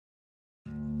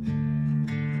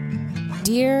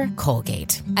Dear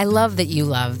Colgate, I love that you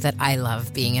love that I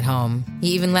love being at home.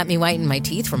 You even let me whiten my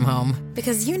teeth from home.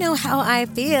 Because you know how I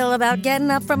feel about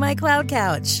getting up from my cloud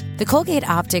couch. The Colgate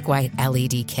Optic White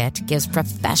LED Kit gives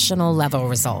professional-level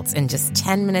results in just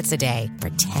 10 minutes a day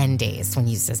for 10 days when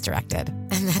used as directed.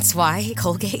 And that's why,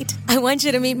 Colgate, I want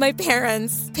you to meet my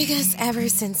parents. Because ever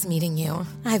since meeting you,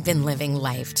 I've been living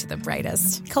life to the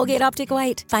brightest. Colgate Optic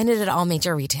White. Find it at all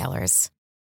major retailers.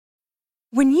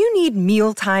 When you need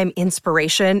mealtime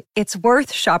inspiration, it's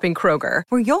worth shopping Kroger,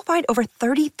 where you'll find over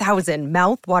 30,000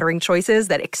 mouth-watering choices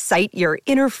that excite your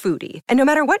inner foodie. And no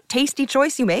matter what tasty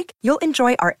choice you make, you'll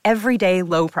enjoy our everyday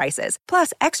low prices,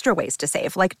 plus extra ways to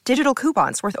save, like digital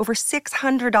coupons worth over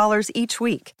 $600 each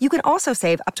week. You can also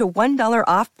save up to $1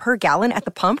 off per gallon at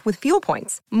the pump with fuel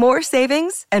points. More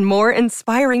savings and more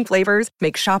inspiring flavors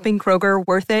make shopping Kroger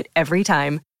worth it every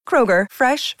time. Kroger,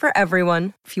 fresh for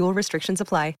everyone. Fuel restrictions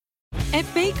apply. At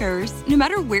Baker's, no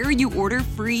matter where you order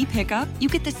free pickup, you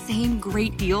get the same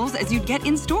great deals as you'd get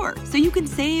in-store. So you can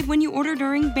save when you order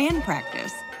during band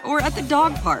practice, or at the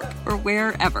dog park, or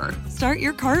wherever. Start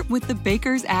your cart with the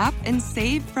Baker's app and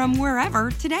save from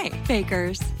wherever today.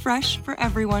 Baker's, fresh for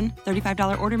everyone.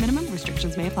 $35 order minimum.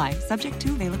 Restrictions may apply. Subject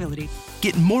to availability.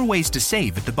 Get more ways to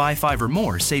save at the Buy 5 or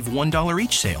More Save $1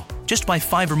 each sale. Just buy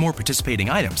 5 or more participating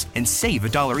items and save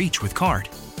 $1 each with card.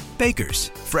 Baker's,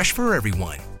 fresh for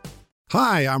everyone.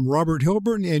 Hi, I'm Robert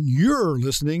Hilburn, and you're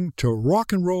listening to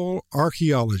Rock and Roll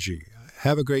Archaeology.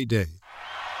 Have a great day.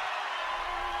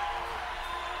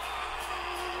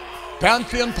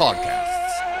 Pantheon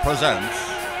Podcasts presents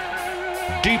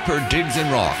Deeper Digs in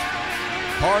Rock,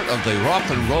 part of the Rock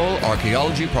and Roll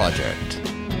Archaeology Project.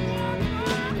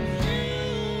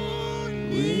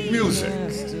 Music,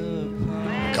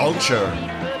 culture,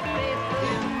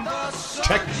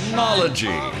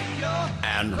 technology,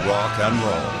 and rock and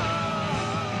roll.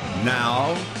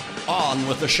 Now, on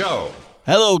with the show.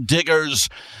 Hello, diggers.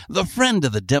 The friend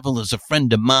of the devil is a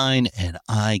friend of mine, and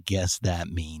I guess that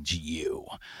means you.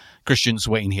 Christian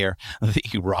Swain here, the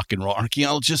rock and roll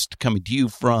archaeologist, coming to you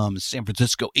from San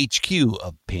Francisco HQ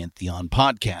of Pantheon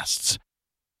Podcasts.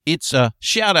 It's a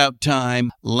shout-out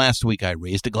time. Last week, I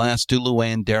raised a glass to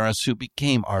Luann Darris, who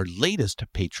became our latest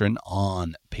patron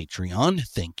on Patreon.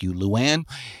 Thank you, Luann.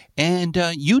 And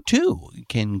you, too,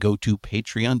 can go to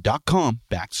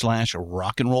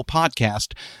patreon.com/rock and roll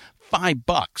podcast.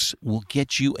 $5 will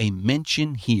get you a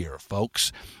mention here,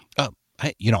 folks.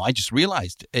 I just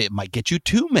realized it might get you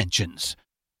 2 mentions.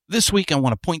 This week, I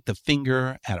want to point the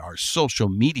finger at our social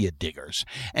media diggers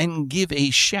and give a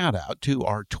shout out to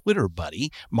our Twitter buddy,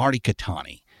 Marty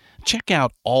Catani. Check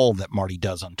out all that Marty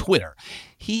does on Twitter.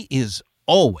 He is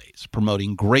always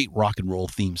promoting great rock and roll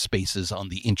themed spaces on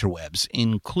the interwebs,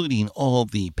 including all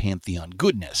the Pantheon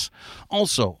goodness.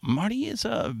 Also, Marty is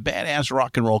a badass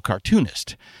rock and roll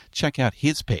cartoonist. Check out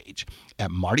his page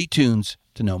at Marty Tunes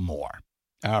to know more.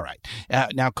 All right.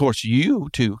 Now, of course, you,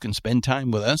 too, can spend time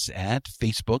with us at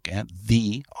Facebook at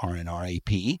the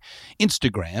RNRAP,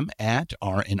 Instagram at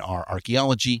RNR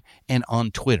Archaeology, and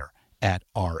on Twitter at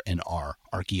RNR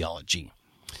Archaeology.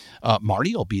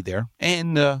 Marty will be there,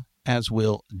 and as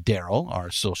will Daryl, our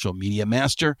social media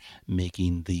master,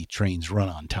 making the trains run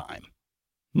on time.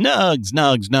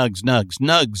 Nugs.net,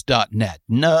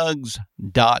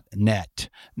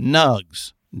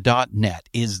 Nugs.net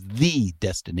is the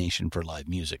destination for live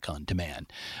music on demand.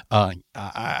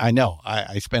 I know.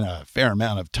 I spent a fair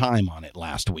amount of time on it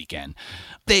last weekend.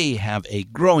 They have a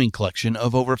growing collection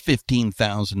of over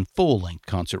 15,000 full-length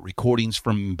concert recordings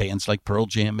from bands like Pearl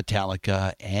Jam,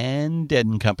 Metallica, and Dead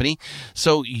 & Company,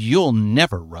 so you'll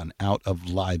never run out of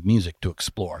live music to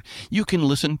explore. You can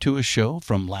listen to a show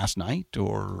from last night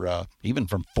or even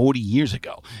from 40 years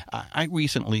ago. I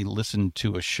recently listened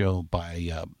to a show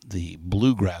by the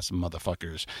Bluegrass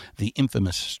motherfuckers, the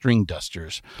infamous String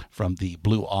Dusters from the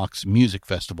Blue Ox Music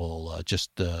Festival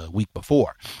just the week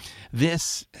before.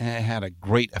 This had a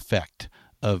great effect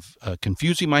of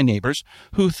confusing my neighbors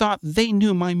who thought they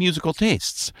knew my musical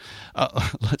tastes.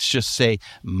 Let's just say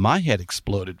my head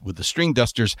exploded with the String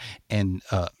Dusters, and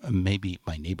maybe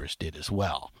my neighbors did as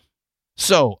well.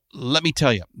 So let me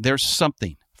tell you, there's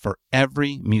something for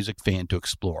every music fan to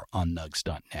explore on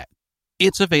Nugs.net.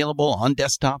 It's available on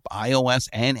desktop, iOS,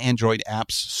 and Android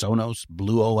apps, Sonos,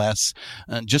 BlueOS.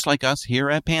 Just like us here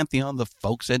at Pantheon, the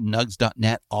folks at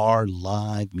Nugs.net are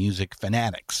live music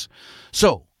fanatics.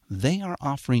 So they are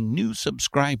offering new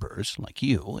subscribers like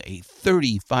you a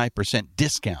 35%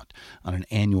 discount on an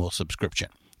annual subscription.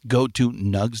 Go to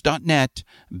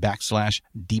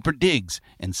Nugs.net/deeperdigs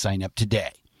and sign up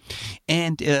today.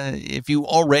 And if you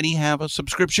already have a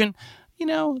subscription,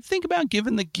 think about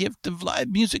giving the gift of live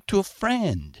music to a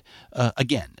friend.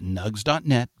 Again,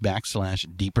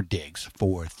 nugs.net/deeperdigs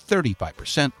for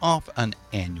 35% off an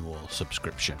annual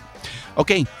subscription.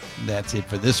 Okay, that's it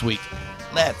for this week.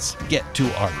 Let's get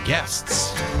to our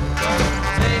guests.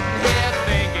 Sitting here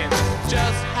thinking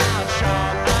just how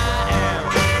sharp I am.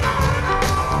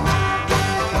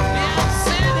 Yeah, I'm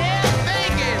sitting here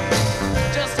thinking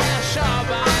just how sharp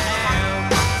I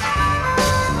am.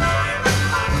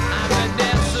 I'm the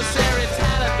necessary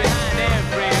talent behind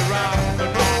every rock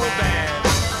and roll band.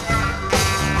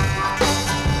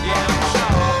 Yeah, I'm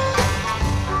sharp.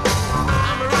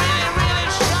 I'm really, really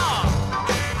sharp.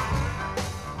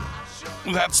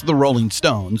 That's the Rolling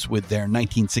Stones with their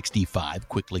 1965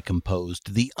 quickly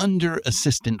composed The Under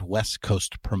Assistant West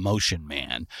Coast Promotion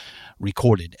Man,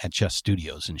 recorded at Chess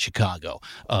Studios in Chicago,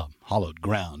 hallowed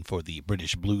ground for the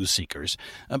British blues seekers.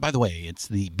 By the way, it's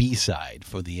the B-side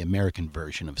for the American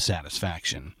version of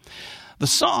Satisfaction. The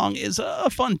song is a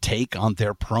fun take on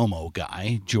their promo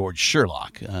guy, George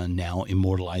Sherlock, now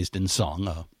immortalized in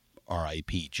song,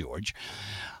 R.I.P. George.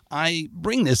 I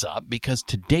bring this up because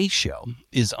today's show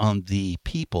is on the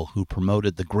people who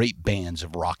promoted the great bands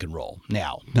of rock and roll.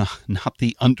 Now, not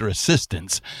the under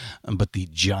assistants, but the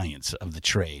giants of the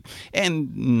trade.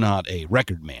 And not a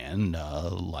record man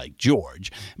like George,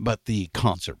 but the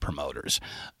concert promoters.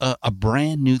 A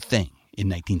brand new thing. In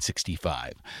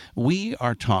 1965, we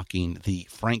are talking the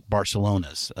Frank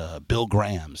Barcelonas, Bill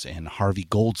Grahams, and Harvey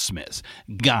Goldsmiths,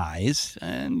 guys,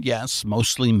 and yes,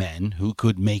 mostly men, who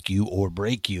could make you or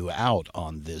break you out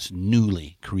on this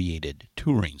newly created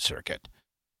touring circuit.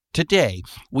 Today,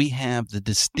 we have the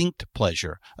distinct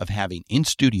pleasure of having in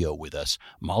studio with us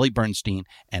Molly Bernstein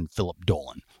and Philip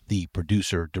Dolan, the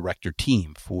producer-director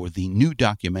team for the new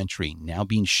documentary now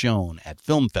being shown at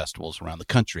film festivals around the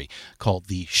country called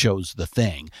The Show's the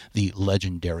Thing, The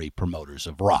Legendary Promoters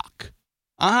of Rock.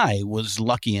 I was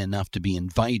lucky enough to be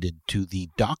invited to the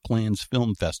Docklands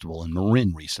Film Festival in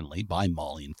Marin recently by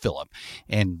Molly and Philip,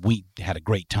 and we had a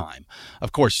great time.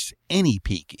 Of course, any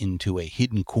peek into a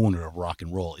hidden corner of rock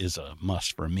and roll is a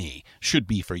must for me, should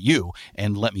be for you,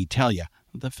 and let me tell you,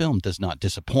 the film does not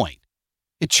disappoint.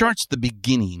 It charts the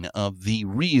beginning of the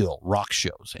real rock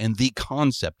shows and the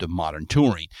concept of modern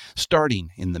touring,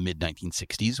 starting in the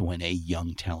mid-1960s when a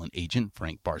young talent agent,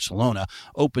 Frank Barcelona,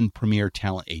 opened Premier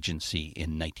Talent Agency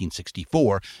in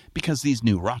 1964 because these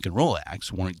new rock and roll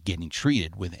acts weren't getting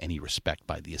treated with any respect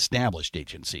by the established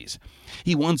agencies.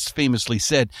 He once famously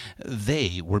said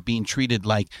they were being treated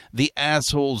like the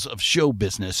assholes of show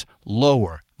business,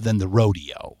 lower than the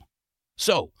rodeo.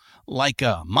 So, like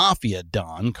a mafia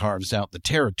don carves out the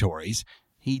territories,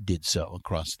 he did so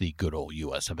across the good old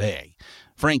US of A.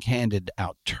 Frank handed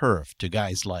out turf to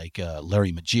guys like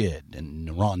Larry Magid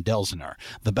and Ron Delsener,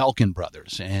 the Belkin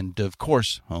brothers, and, of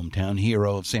course, hometown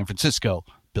hero of San Francisco,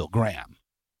 Bill Graham.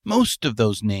 Most of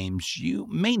those names you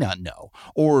may not know,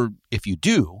 or if you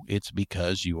do, it's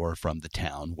because you are from the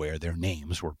town where their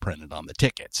names were printed on the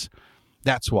tickets.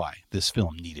 That's why this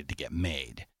film needed to get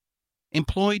made.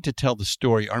 Employed to tell the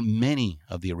story are many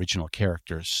of the original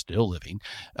characters still living,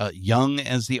 young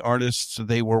as the artists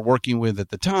they were working with at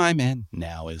the time, and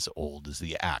now as old as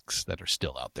the acts that are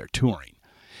still out there touring.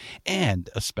 And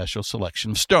a special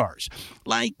selection of stars,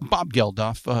 like Bob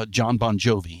Geldof, John Bon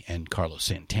Jovi, and Carlos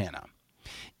Santana.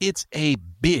 It's a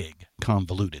big,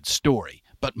 convoluted story,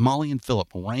 but Molly and Philip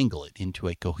wrangle it into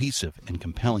a cohesive and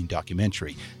compelling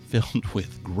documentary filled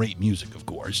with great music, of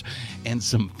course, and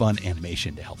some fun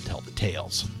animation to help tell the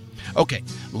tales. Okay,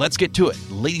 let's get to it.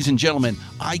 Ladies and gentlemen,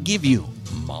 I give you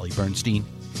Molly Bernstein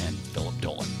and Philip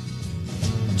Dolan.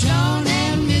 John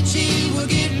and Mitchie were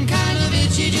getting kind of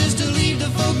itchy just to leave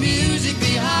the folk music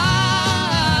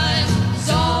behind.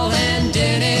 Saul and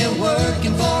Denny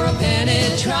working for a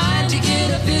penny, trying to get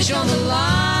a fish on the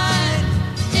line.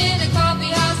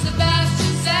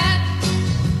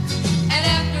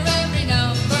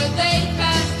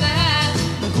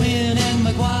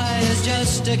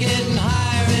 Just getting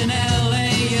higher in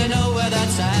LA, you know where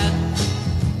that's at.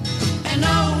 And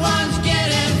no one's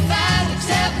getting fat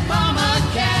except Mama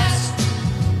Cass.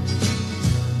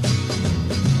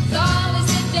 Solid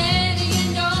and Danny,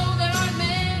 you know there aren't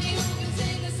many who can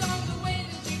sing a song the way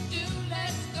that you do.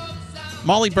 Let's go south.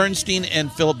 Molly Bernstein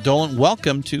and Philip Dolan,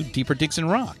 welcome to Deeper Digs in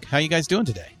Rock. How are you guys doing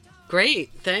today?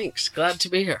 Great, thanks. Glad to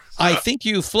be here. I think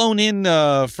you've flown in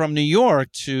from New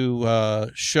York to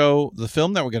show the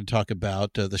film that we're going to talk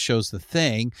about, The Show's the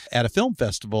Thing, at a film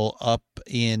festival up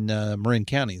in Marin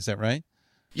County. Is that right?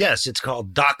 Yes, it's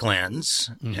called Docklands,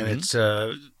 and it's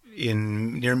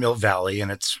near Mill Valley, and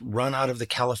it's run out of the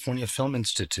California Film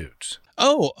Institute.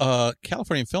 Oh,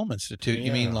 California Film Institute.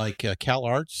 You mean like Cal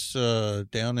Arts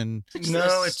down in... It's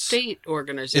a state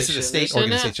organization. Is it a state isn't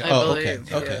organization? It? Oh,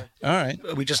 believe. okay. All right.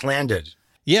 We just landed.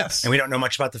 Yes. And we don't know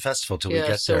much about the festival till we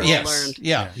get so there. we'll Yes. learn.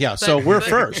 Yeah. So we're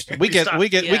first. We get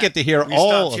to hear We all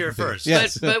stopped of here it. first.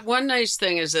 Yes. But one nice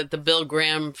thing is that the Bill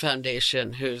Graham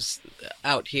Foundation, who's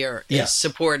out here, is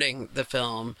supporting the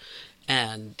film,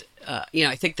 and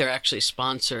I think they're actually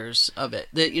sponsors of it.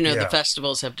 The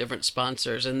festivals have different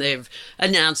sponsors, and they've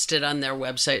announced it on their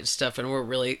website and stuff, and we're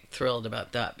really thrilled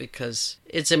about that because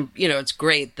it's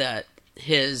great that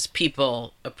his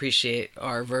people appreciate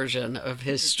our version of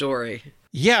his story.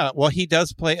 Yeah, well, he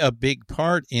does play a big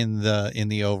part in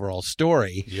the overall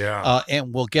story. Yeah.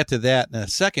 And we'll get to that in a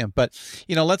second. But,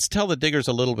 let's tell the diggers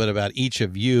a little bit about each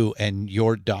of you and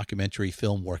your documentary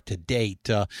film work to date.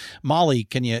 Molly,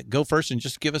 can you go first and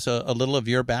just give us a little of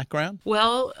your background?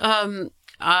 Well,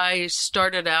 I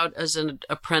started out as an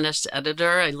apprentice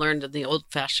editor. I learned in the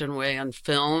old-fashioned way on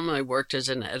film. I worked as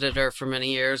an editor for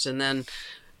many years, and then...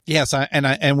 Yes,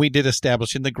 and we did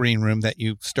establish in the green room that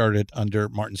you started under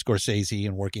Martin Scorsese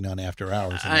and working on After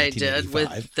Hours in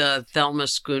 1985. I did with Thelma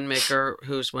Schoonmaker,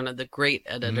 who's one of the great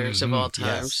editors of all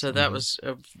time. Yes. So that was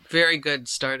a very good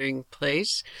starting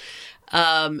place.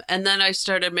 And then I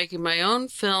started making my own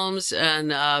films, and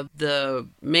the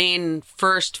main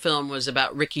first film was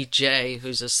about Ricky Jay,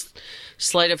 who's a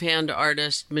sleight of hand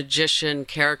artist, magician,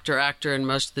 character actor in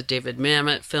most of the David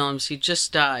Mamet films. He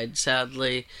just died,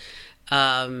 sadly.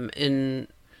 In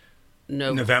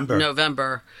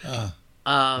November.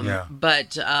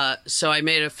 But so I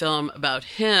made a film about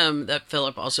him that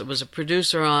Philip also was a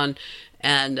producer on,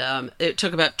 and it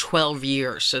took about 12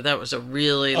 years. So that was a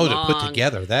really long... to put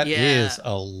together. That is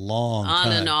a long on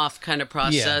time. and off kind of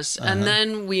process. Yeah. And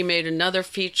then we made another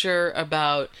feature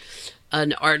about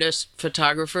an artist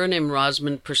photographer named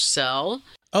Rosamund Purcell.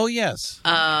 Oh, yes.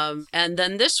 And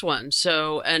then this one.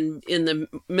 So, and in the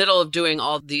middle of doing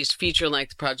all these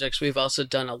feature-length projects, we've also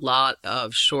done a lot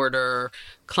of shorter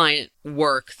client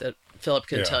work that Philip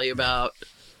can tell you about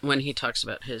when he talks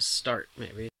about his start,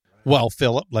 maybe. Well,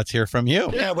 Philip, let's hear from you.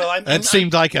 Yeah, well, that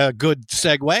seemed like a good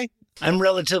segue. I'm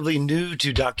relatively new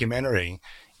to documentary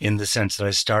in the sense that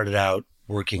I started out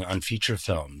working on feature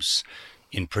films.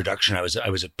 In production, I was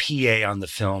a PA on the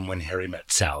film When Harry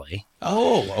Met Sally.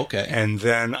 Oh, okay. And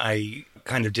then I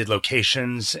kind of did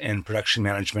locations and production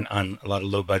management on a lot of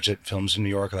low-budget films in New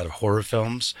York, a lot of horror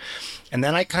films. And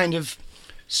then I kind of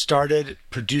started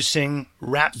producing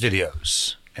rap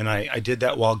videos. And I did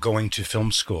that while going to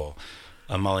film school.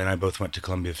 Molly and I both went to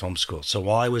Columbia Film School. So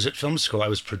while I was at film school, I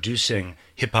was producing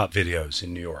hip-hop videos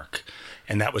in New York.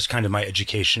 And that was kind of my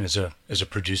education as a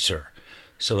producer.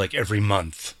 So like every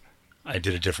month, I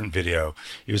did a different video.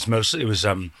 It was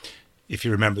if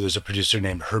you remember, there's a producer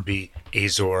named Herbie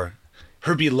Lovebug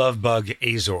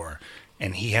Azor,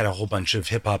 and he had a whole bunch of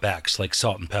hip hop acts like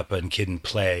Salt and Peppa and Kid and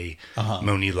Play,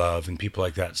 Moni Love, and people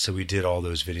like that. So we did all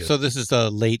those videos. So this is the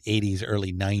late 80s,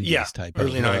 early 90s type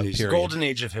early of 90s, period. golden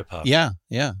age of hip hop. Yeah.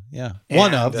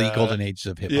 One of the golden ages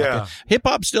of hip hop. Yeah. Hip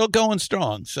hop's still going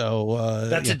strong. So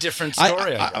that's a different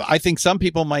story. I think some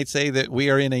people might say that we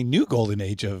are in a new golden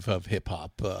age of hip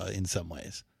hop in some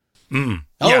ways.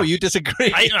 Oh, you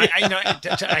disagree?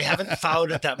 I haven't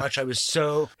followed it that much. I was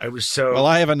so. Well,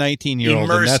 I have a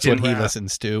 19-year-old, and that's what he rap.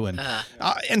 listens to,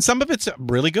 and some of it's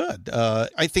really good.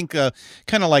 I think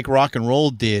kind of like rock and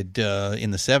roll did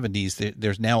in the 70s.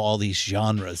 There's now all these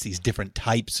genres, these different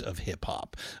types of hip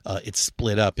hop. It's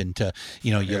split up into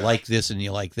you like this and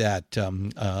you like that.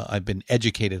 I've been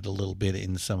educated a little bit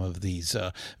in some of these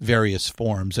various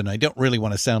forms, and I don't really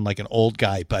want to sound like an old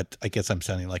guy, but I guess I'm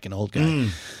sounding like an old guy.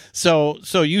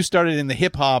 So you started in the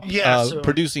hip hop,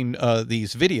 producing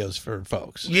these videos for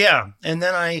folks. Yeah, and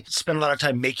then I spent a lot of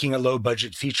time making a low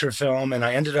budget feature film, and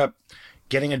I ended up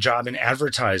getting a job in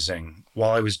advertising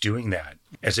while I was doing that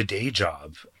as a day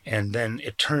job, and then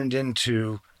it turned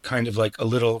into kind of like a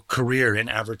little career in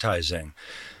advertising,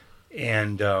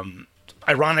 and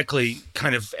ironically,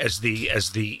 kind of as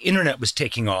the internet was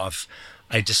taking off,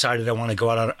 I decided I wanted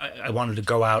to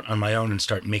go out on my own and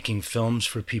start making films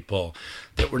for people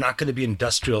that were not going to be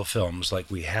industrial films like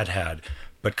we had,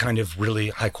 but kind of really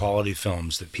high quality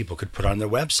films that people could put on their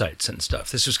websites and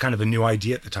stuff. This was kind of a new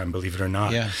idea at the time, believe it or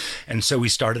not. Yeah. And so we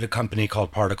started a company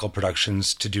called Particle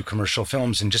Productions to do commercial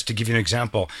films. And just to give you an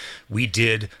example, we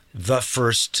did the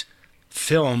first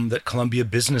film that Columbia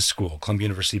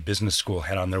University Business School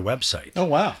had on their website. Oh,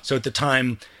 wow. So at the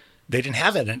time, they didn't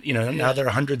have it. And, now there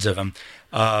are hundreds of them.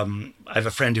 I have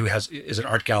a friend who is an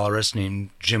art gallerist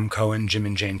named Jim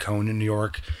and Jane Cohen in New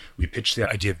York. We pitched the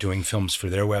idea of doing films for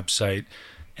their website.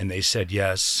 And they said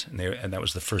yes, and that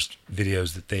was the first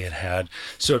videos that they had.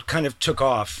 So it kind of took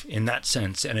off in that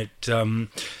sense, and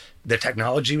the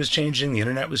technology was changing, the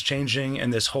internet was changing,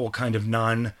 and this whole kind of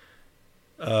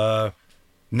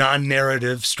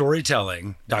non-narrative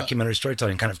storytelling, documentary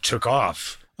storytelling, kind of took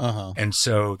off. And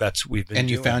so that's what we've been doing. And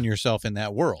you found yourself in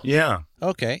that world. Yeah.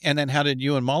 Okay. And then how did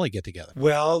you and Molly get together?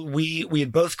 Well, we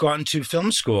had both gone to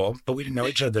film school, but we didn't know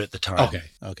each other at the time.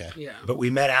 Okay. Yeah. But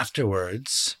we met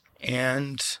afterwards,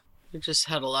 and we just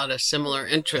had a lot of similar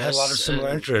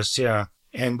interests. Yeah.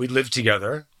 And we lived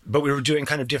together, but we were doing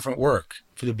kind of different work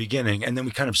for the beginning, and then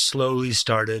we kind of slowly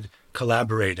started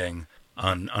collaborating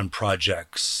on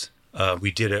projects.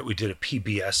 We did a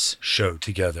PBS show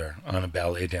together on a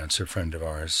ballet dancer friend of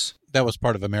ours. That was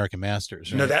part of American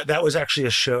Masters, right? No, that was actually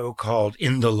a show called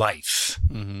In the Life,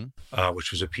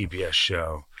 which was a PBS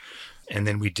show. And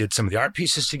then we did some of the art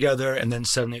pieces together, and then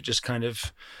suddenly it just kind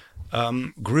of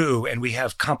grew. And we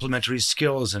have complementary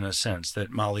skills in a sense that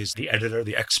Molly's the editor,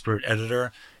 the expert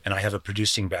editor, and I have a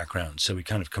producing background. So we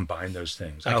kind of combine those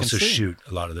things. I also shoot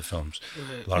a lot of the films,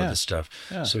 a lot of the stuff.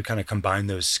 Yeah. So we kind of combine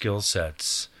those skill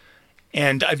sets.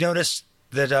 And I've noticed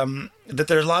that that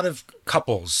there are a lot of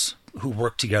couples who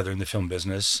work together in the film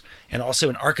business, and also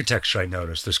in architecture. I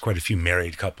noticed there's quite a few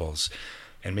married couples,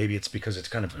 and maybe it's because it's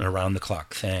kind of an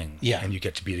around-the-clock thing. Yeah, and you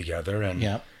get to be together, and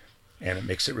it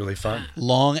makes it really fun.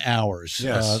 Long hours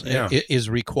is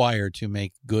required to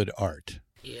make good art.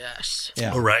 Yes.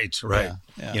 Yeah. Oh, right.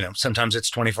 Yeah. You know, sometimes it's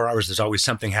 24 hours. There's always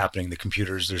something happening. The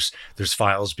computers, there's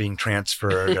files being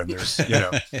transferred, and there's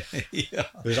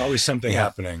there's always something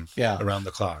happening around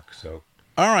the clock. So.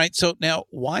 All right. So now,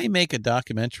 why make a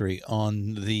documentary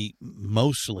on the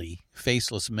mostly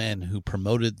faceless men who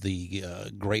promoted the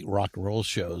great rock and roll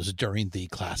shows during the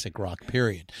classic rock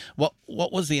period? What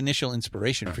was the initial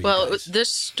inspiration for you guys? Well, this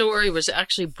story was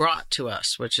actually brought to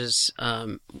us, which is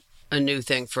a new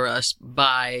thing for us,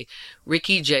 by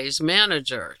Ricky Jay's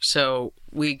manager. So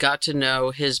we got to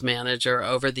know his manager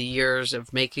over the years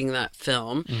of making that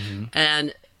film.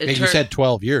 And you said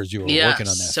 12 years you were working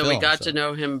on that film. So we got to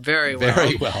know him very well.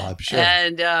 Very well, I'm sure.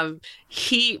 And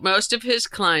most of his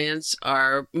clients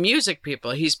are music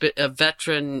people. He's been a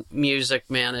veteran music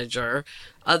manager,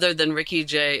 other than Ricky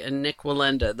Jay and Nick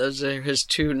Wallenda. Those are his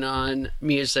two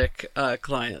non-music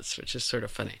clients, which is sort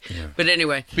of funny. Yeah. But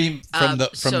anyway. From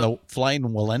the Flying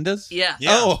Wallendas? Yeah.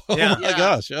 Oh my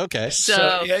gosh. Okay.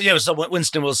 So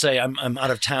Winston will say, I'm out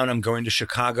of town. I'm going to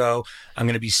Chicago. I'm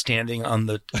going to be standing on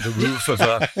the roof of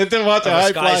a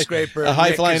skyscraper. A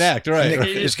high-flying act, right. Nick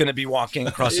is going to be walking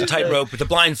across the tightrope with a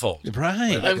blindfold.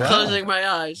 Right. I'm closing my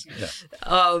eyes.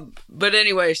 Yeah. But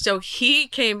anyway, so he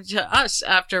came to us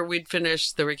after we'd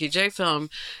finished the Ricky Jay film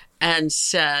and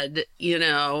said,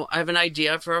 I have an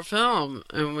idea for a film.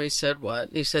 And we said, what?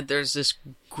 And he said, there's this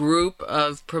group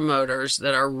of promoters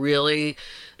that are really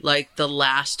like the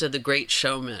last of the great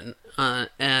showmen.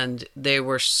 And they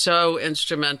were so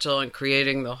instrumental in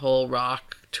creating the whole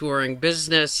rock touring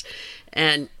business.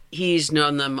 And he's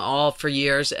known them all for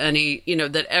years. And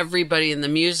that everybody in the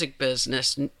music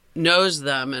business knows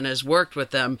them and has worked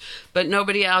with them, but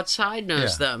nobody outside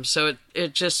knows them. So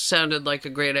it just sounded like a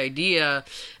great idea.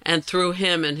 And through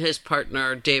him and his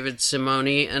partner, David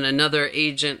Simone, and another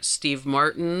agent, Steve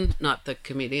Martin, not the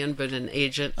comedian, but an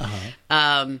agent,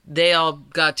 they all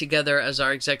got together as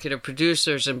our executive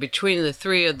producers. And between the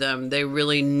three of them, they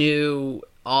really knew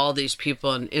all these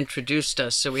people and introduced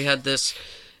us. So we had this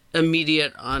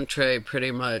immediate entree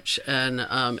pretty much, and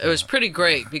it was pretty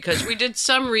great because we did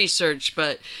some research,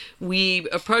 but we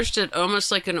approached it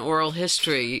almost like an oral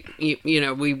history.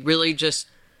 We really just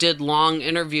did long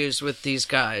interviews with these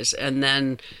guys and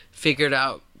then figured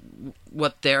out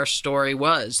what their story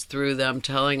was through them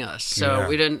telling us. So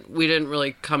we didn't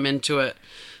really come into it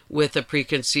with a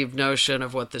preconceived notion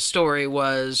of what the story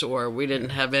was, or we didn't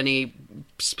have any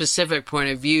specific point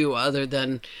of view other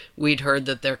than we'd heard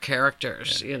that they're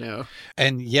characters,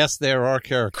 And yes, there are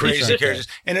characters. Crazy characters.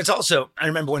 And it's also, I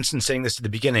remember Winston saying this at the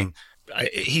beginning.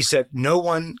 He said, no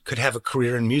one could have a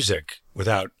career in music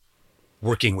without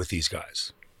working with these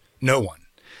guys. No one.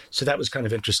 So that was kind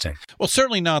of interesting. Well,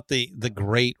 certainly not the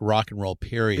great rock and roll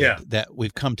period that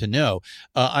we've come to know.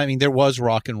 There was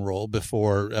rock and roll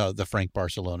before the Frank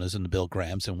Barcelonas and the Bill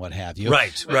Grahams and what have you.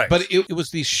 Right. But it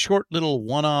was these short little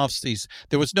one-offs.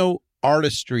 There was no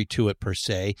artistry to it per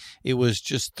se. It was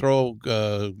just throw,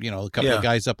 a couple of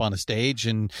guys up on a stage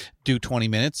and do 20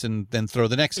 minutes and then throw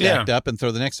the next act up and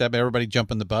throw the next act. Everybody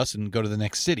jump in the bus and go to the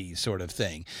next city sort of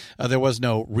thing. There was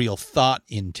no real thought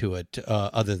into it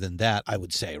other than that, I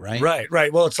would say, right?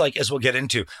 Right. Well, it's like, as we'll get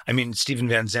into, I mean, Steven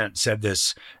Van Zandt said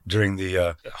this during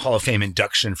the Hall of Fame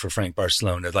induction for Frank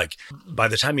Barcelona. Like, by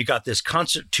the time you got this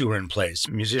concert tour in place,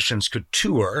 musicians could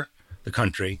tour the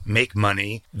country, make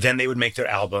money, then they would make their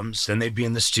albums, then they'd be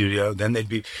in the studio, then they'd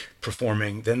be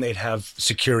performing, then they'd have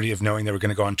security of knowing they were going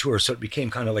to go on tour. So it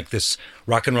became kind of like this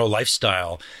rock and roll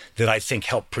lifestyle that I think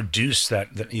helped produce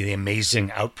the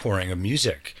amazing outpouring of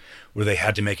music, where they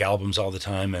had to make albums all the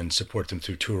time and support them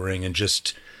through touring and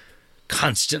just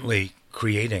constantly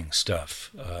creating stuff.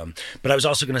 But I was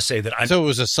also going to say that So it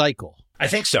was a cycle. I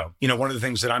think so. One of the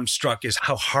things that I'm struck is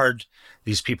how hard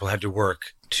these people had to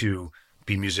work to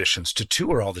be musicians, to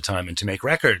tour all the time and to make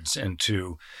records and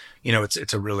to,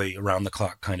 it's a really around the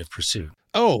clock kind of pursuit.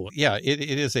 Oh, yeah, it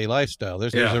is a lifestyle.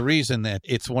 There's a reason that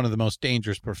it's one of the most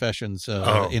dangerous professions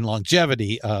in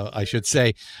longevity, I should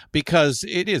say, because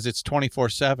it's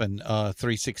 24/7,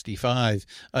 365.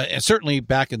 And certainly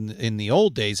back in the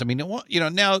old days, I mean,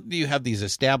 now you have these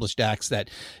established acts that,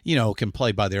 can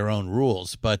play by their own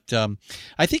rules. But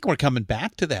I think we're coming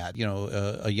back to that.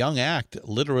 A young act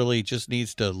literally just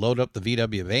needs to load up the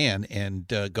VW van and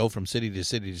go from city to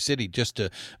city to city just to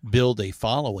build a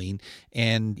following.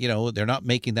 And, they're not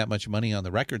making that much money on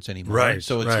the records anymore. Right.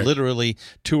 So it's literally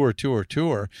tour,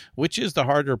 which is the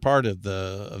harder part of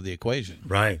the equation.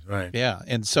 Right. Yeah.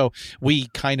 And so we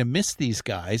kind of miss these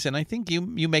guys, and I think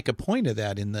you make a point of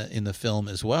that in the film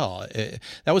as well.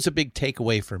 That was a big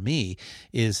takeaway for me,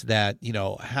 is that,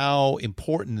 how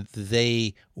important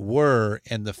they were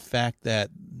and the fact that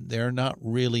they're not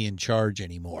really in charge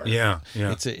anymore. Yeah.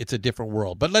 It's a different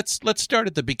world. But let's start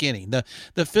at the beginning.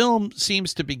 The film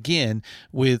seems to begin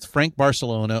with Frank Barcelona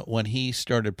when he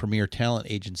started Premier Talent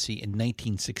Agency in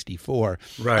 1964.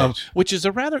 Right. Which is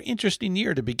a rather interesting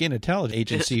year to begin a talent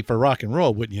agency for rock and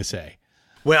roll, wouldn't you say?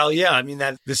 Well, yeah. I mean,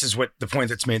 this is what the point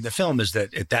that's made in the film is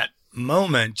that at that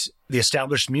moment, the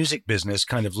established music business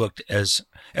kind of looked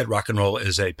at rock and roll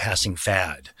as a passing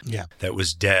fad that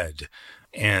was dead.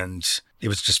 And it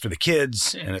was just for the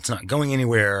kids, and it's not going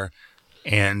anywhere.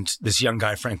 And this young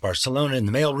guy, Frank Barcelona, in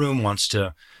the mailroom wants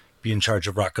to be in charge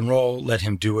of rock and roll. Let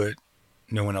him do it.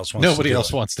 Nobody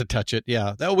else wants to touch it.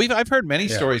 Yeah, I've heard many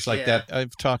stories like that.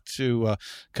 I've talked to a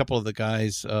couple of the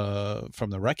guys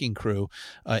from the Wrecking Crew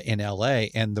in L.A.,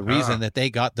 and the reason that they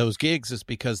got those gigs is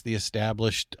because the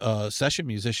established session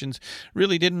musicians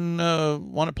really didn't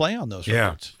want to play on those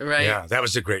records. Right. Yeah, that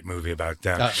was a great movie about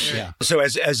that. So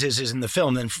as is in the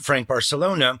film, then Frank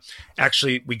Barcelona,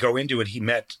 actually, we go into it. He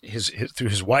met through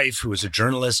his wife, who was a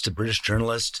journalist, a British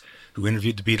journalist, who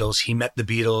interviewed the Beatles. He met the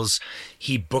Beatles.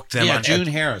 He booked them on June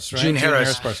Harris, right? June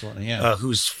Harris, Barcelona,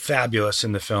 who's fabulous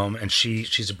in the film. And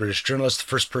she's a British journalist, the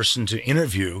first person to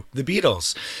interview the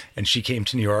Beatles. And she came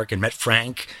to New York and met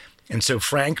Frank. And so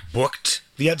Frank booked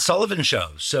the Ed Sullivan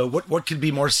Show. So what could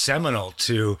be more seminal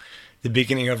to the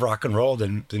beginning of rock and roll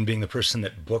than being the person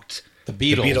that booked the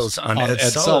Beatles on Ed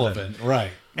Sullivan.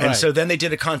 Right. And so then they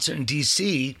did a concert in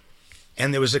D.C.,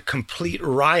 and there was a complete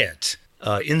riot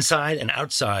inside and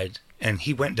outside. And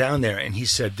he went down there and he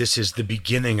said, "This is the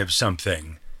beginning of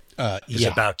something is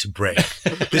about to break.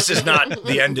 This is not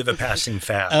the end of a passing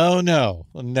fad." Oh,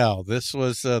 no. This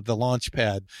was the launch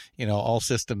pad. All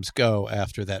systems go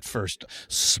after that first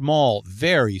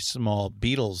very small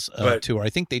Beatles tour.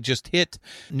 I think they just hit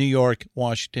New York,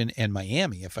 Washington, and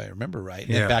Miami, if I remember right.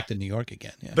 And then back to New York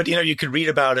again. Yeah. But, you could read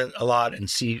about it a lot and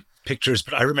see pictures.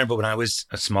 But I remember when I was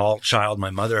a small child, my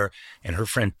mother and her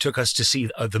friend took us to see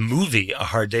the movie A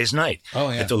Hard Day's Night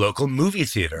at the local movie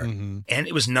theater. Mm-hmm. And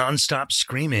it was nonstop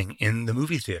screaming in the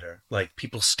movie theater, like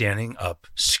people standing up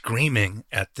screaming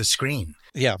at the screen.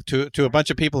 Yeah, to a bunch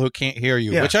of people who can't hear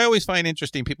you, which I always find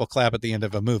interesting. People clap at the end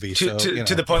of a movie. To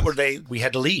the point where we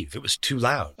had to leave. It was too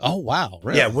loud. Oh, wow.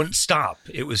 Really? Yeah, it wouldn't stop.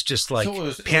 It was just like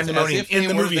pandemonium in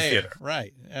the movie theater.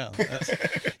 Right.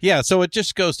 Yeah. So it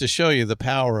just goes to show you the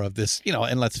power of this,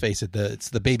 and let's face it, it's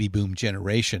the baby boom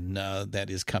generation that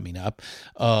is coming up.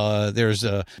 There's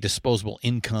a disposable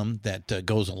income that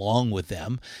goes along with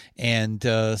them, and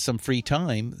some free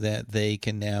time that they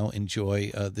can now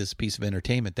enjoy this piece of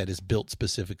entertainment that is built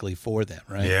specifically for them,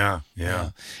 right? Yeah.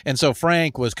 And so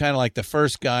Frank was kind of like the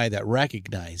first guy that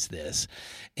recognized this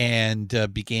and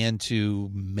began to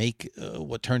make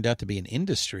what turned out to be an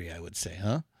industry, I would say,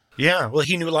 huh? Yeah, well,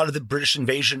 he knew a lot of the British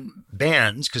invasion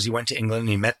bands because he went to England and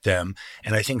he met them,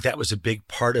 and I think that was a big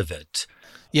part of it.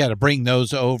 Yeah, to bring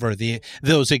those over,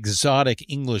 those exotic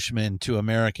Englishmen to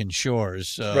American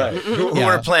shores. Right. Who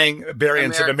were playing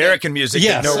variants of American music.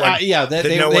 Yes.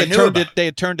 That they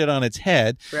had turned it on its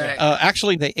head. Right.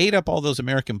 Actually, they ate up all those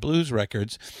American blues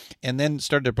records and then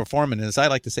started performing, as I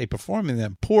like to say, performing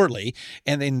them poorly.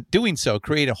 And in doing so,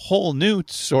 create a whole new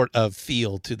sort of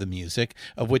feel to the music,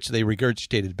 of which they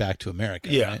regurgitated back to America.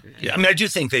 Yeah. Right? Yeah. I mean, I do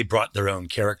think they brought their own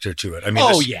character to it. I mean,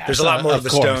 there's a lot more of the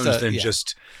course, Stones than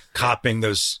just copying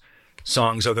those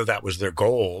songs, although that was their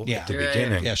goal at the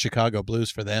beginning. Yeah, Chicago blues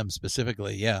for them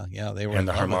specifically. Yeah, they were. And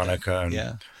the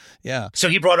harmonica. Yeah. So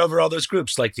he brought over all those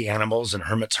groups like the Animals and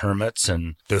Hermits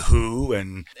and the Who.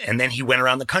 And then he went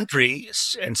around the country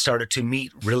and started to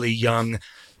meet really young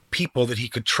people that he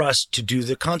could trust to do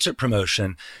the concert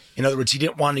promotion. In other words, he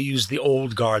didn't want to use the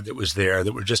old guard that was there,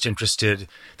 that were just interested.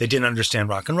 They didn't understand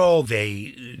rock and roll.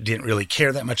 They didn't really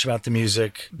care that much about the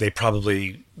music. They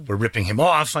probably were ripping him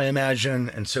off, I imagine.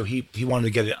 And so he wanted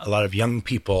to get a lot of young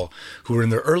people who were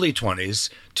in their early 20s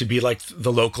to be like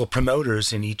the local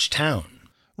promoters in each town.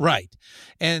 Right.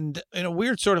 And in a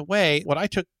weird sort of way, what I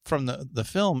took from the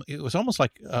film, it was almost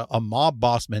like a mob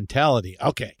boss mentality.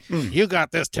 Okay, you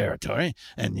got this territory,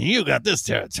 and you got this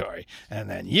territory,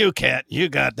 and then you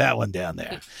got that one down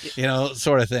there,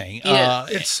 sort of thing. Yeah,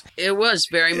 it was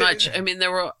very much. I mean,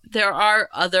 there are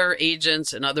other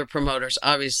agents and other promoters.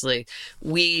 Obviously,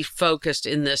 we focused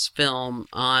in this film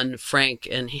on Frank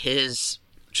and his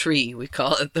tree, we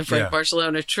call it the Frank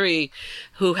Barcelona tree,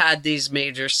 who had these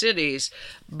major cities.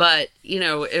 But,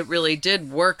 it really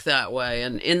did work that way.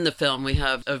 And in the film, we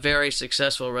have a very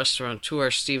successful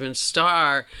restaurateur, Steven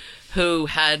Starr, who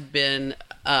had been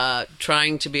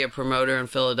trying to be a promoter in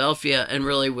Philadelphia and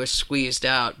really was squeezed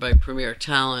out by Premier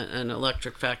Talent and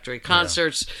Electric Factory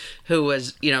Concerts, who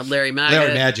was, Larry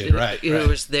Magid, right. Who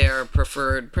was their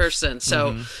preferred person.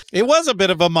 So it was a bit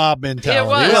of a mob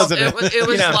mentality, wasn't it? It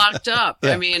was locked up.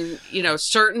 Yeah. I mean,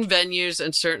 certain venues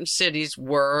and certain cities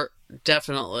were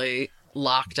definitely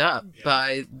locked up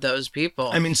by those people.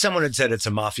 I mean, someone had said it's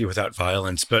a mafia without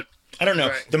violence, but I don't know.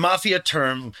 Right. The mafia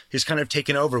term has kind of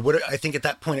taken over. I think at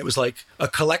that point it was like a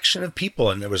collection of people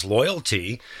and there was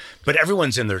loyalty, but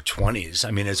everyone's in their 20s.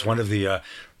 I mean, as one of the,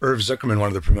 Irv Zuckerman, one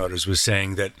of the promoters, was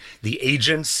saying that the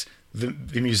agents,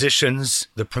 the musicians,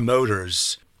 the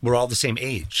promoters were all the same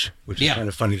age, which is kind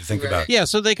of funny to think about. Yeah,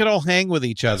 so they could all hang with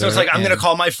each other. So it's like, I'm going to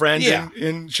call my friend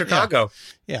in Chicago.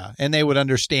 Yeah, and they would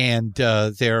understand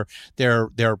their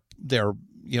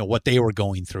what they were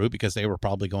going through, because they were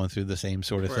probably going through the same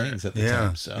sort of things at the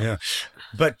time. So.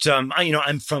 But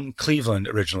I'm from Cleveland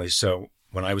originally, so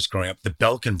when I was growing up, the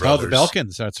Belkin brothers. Oh, the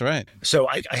Belkins, that's right. So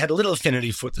I had a little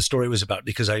affinity for what the story was about,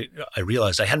 because I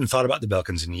realized I hadn't thought about the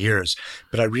Belkins in years,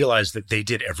 but I realized that they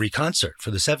did every concert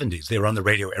for the 70s. They were on the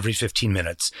radio every 15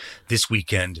 minutes. This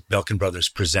weekend, Belkin Brothers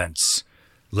presents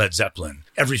Led Zeppelin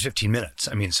every 15 minutes.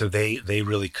 I mean, so they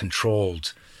really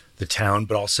controlled the town,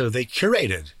 but also they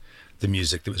curated the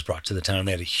music that was brought to the town.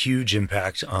 They had a huge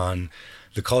impact on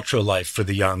the cultural life for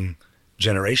the young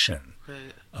generation.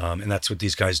 Right. And that's what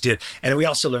these guys did. And we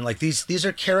also learned, like, these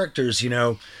are characters,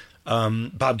 Bob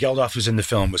Geldof, who's in the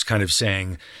film, was kind of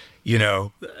saying,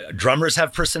 drummers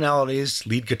have personalities,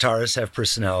 lead guitarists have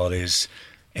personalities,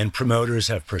 and promoters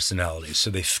have personalities. So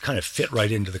they kind of fit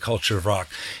right into the culture of rock.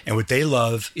 And what they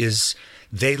love is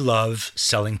they love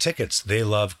selling tickets. They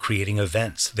love creating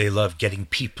events. They love getting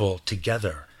people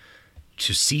together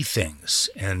to see things.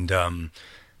 And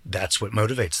that's what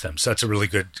motivates them. So that's a really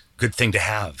good thing to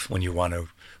have when you want to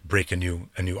break a new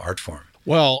art form.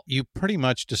 Well, you pretty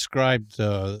much described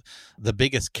the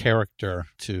biggest character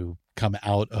to come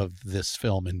out of this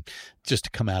film, and just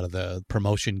to come out of the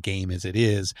promotion game as it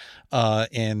is,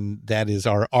 and that is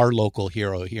our local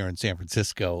hero here in San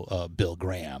Francisco, Bill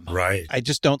Graham. Right. I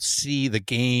just don't see the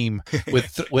game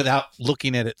without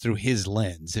looking at it through his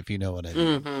lens, if you know what I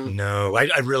mean. Mm-hmm. No,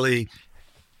 I really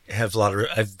have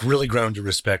I've really grown to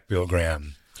respect Bill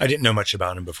Graham. I didn't know much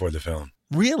about him before the film.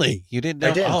 Really? You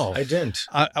didn't know? I didn't.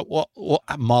 Well,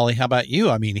 Molly, how about you?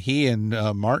 I mean, he and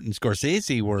Martin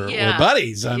Scorsese were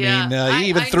buddies. I mean, he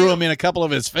even threw him in a couple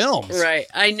of his films. Right.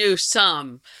 I knew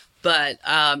some, but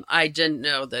I didn't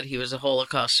know that he was a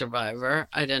Holocaust survivor.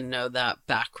 I didn't know that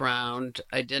background.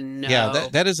 I didn't know. Yeah,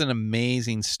 that is an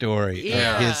amazing story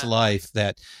of his life,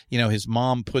 that, his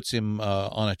mom puts him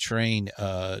on a train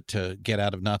to get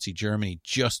out of Nazi Germany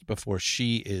just before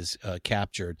she is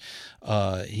captured.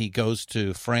 He goes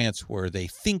to France, where they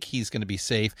think he's going to be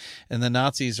safe, and the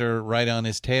Nazis are right on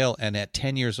his tail. And at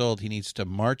 10 years old, he needs to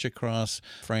march across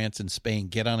France and Spain,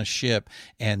 get on a ship,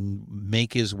 and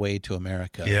make his way to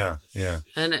America. Yeah. Yeah.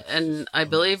 And I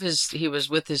believe he was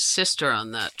with his sister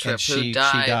on that trip, she who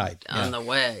died died on the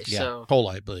way. Yeah, So Cole,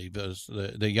 I believe, was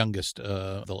the youngest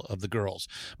of the girls.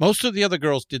 Most of the other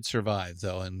girls did survive,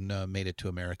 though, and made it to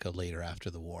America later after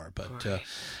the war.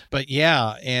 But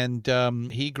yeah,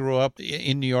 and he grew up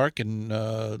in New York and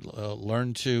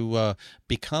learned to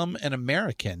become an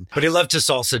American. But he loved to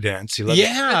salsa dance. He loved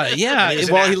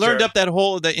Well, he learned up that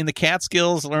whole in the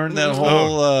Catskills, learned that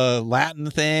whole Latin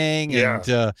thing,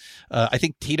 and I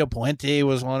think Tito Puente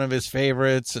was one of his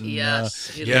favorites, and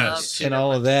and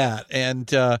all of that,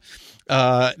 and.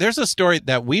 There's a story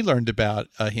that we learned about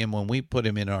him when we put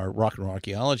him in our Rock and Roll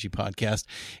Archaeology podcast,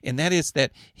 and that is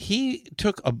that he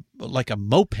took a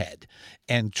moped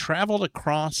and traveled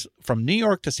across from New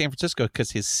York to San Francisco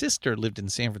because his sister lived in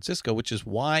San Francisco, which is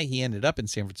why he ended up in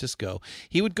San Francisco.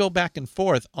 He would go back and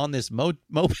forth on this moped.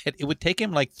 It would take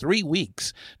him like 3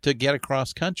 weeks to get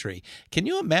across country. Can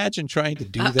you imagine trying to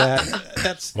do that?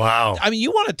 That's wow. I mean,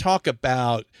 you want to talk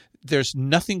about there's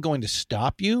nothing going to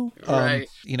stop you. Right.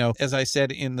 As I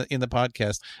said in the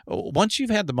podcast, once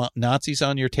you've had the Nazis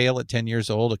on your tail at 10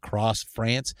 years old across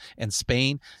France and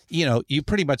Spain, you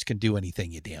pretty much can do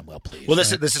anything you damn well please. Well,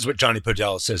 this is what Johnny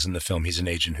Podell says in the film. He's an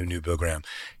agent who knew Bill Graham.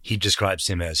 He describes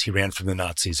him as he ran from the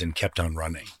Nazis and kept on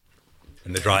running.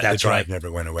 And the drive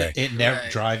never went away.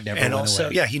 Drive never and went also,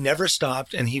 away. yeah, he never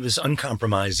stopped, and he was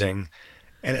uncompromising.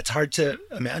 And it's hard to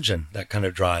imagine that kind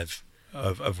of drive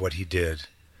of what he did.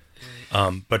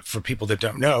 But for people that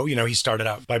don't know, he started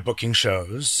out by booking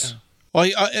shows. Well,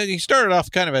 he started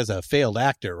off kind of as a failed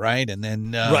actor, right? And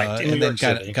then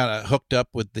kind of hooked up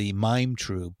with the mime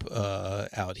troupe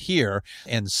out here,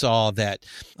 and saw that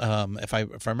if I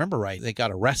remember right, they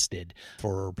got arrested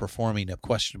for performing a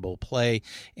questionable play,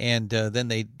 and then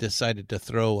they decided to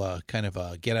throw a kind of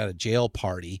a get out of jail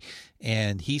party.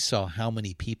 And he saw how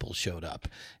many people showed up,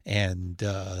 and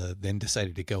then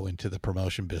decided to go into the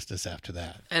promotion business after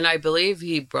that. And I believe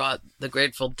he brought the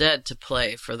Grateful Dead to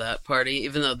play for that party,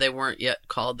 even though they weren't yet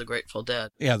called the Grateful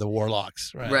Dead. Yeah, the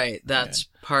Warlocks, right? Right. That's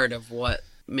part of what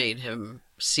made him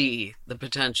see the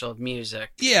potential of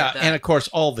music. Yeah, and of course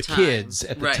all the kids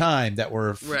at the time that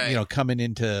were coming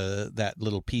into that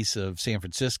little piece of San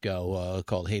Francisco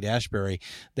called Haight-Ashbury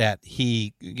that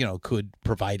he could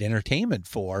provide entertainment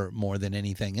for more than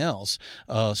anything else,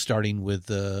 starting with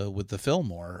the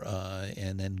Fillmore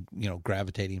and then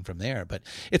gravitating from there. But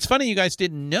it's funny you guys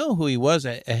didn't know who he was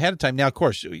ahead of time. Now, of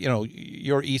course,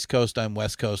 you're East Coast, I'm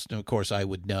West Coast, and of course I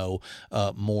would know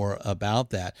more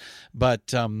about that.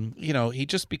 But he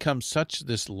just becomes such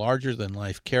this larger than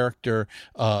life character.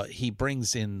 He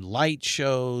brings in light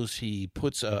shows. He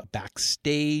puts a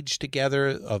backstage together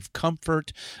of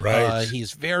comfort. Right.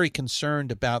 He's very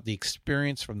concerned about the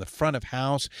experience from the front of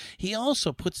house. He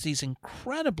also puts these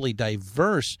incredibly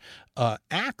diverse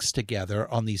acts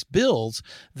together on these bills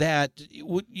that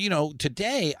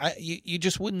today you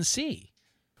just wouldn't see.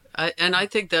 I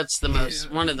think that's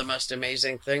one of the most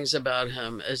amazing things about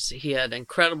him is he had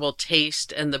incredible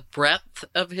taste, and the breadth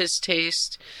of his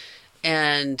taste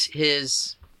and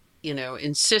his,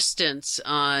 insistence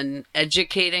on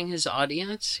educating his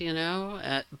audience,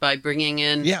 by bringing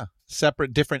in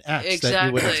separate different acts that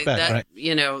you would expect,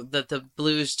 right? That the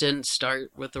blues didn't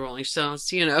start with the Rolling Stones.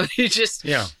 He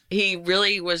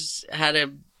really had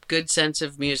a good sense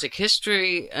of music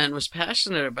history and was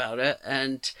passionate about it.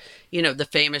 And the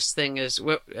famous thing is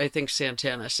what I think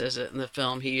Santana says it in the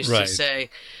film. He used to say,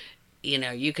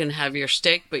 you can have your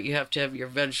steak, but you have to have your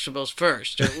vegetables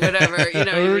first, or whatever. He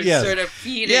was sort of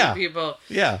feeding people.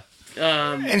 Yeah.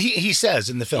 And he says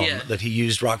in the film that he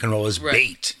used rock and roll as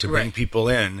bait to bring people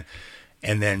in,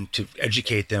 and then to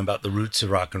educate them about the roots of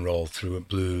rock and roll through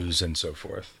blues and so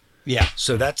forth. Yeah.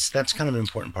 So that's kind of an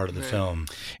important part of the film.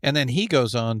 And then he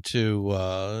goes on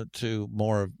to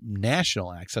more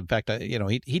national acts. In fact,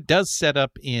 he does set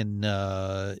up in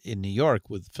New York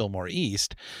with Fillmore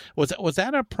East. Was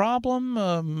that a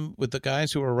problem with the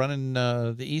guys who were running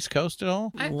the East Coast at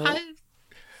all?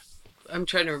 I'm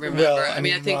trying to remember. Well, I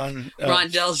think Ron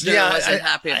Delsner wasn't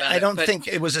happy about it. I don't think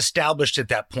it was established at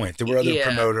that point. There were other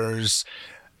promoters.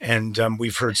 And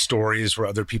we've heard stories where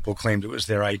other people claimed it was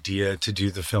their idea to do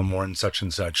the Fillmore and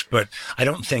such. But I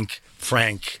don't think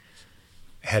Frank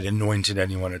had anointed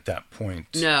anyone at that point.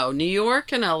 No, New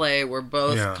York and L.A. were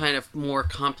both kind of more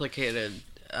complicated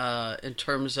in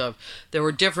terms of there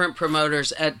were different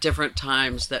promoters at different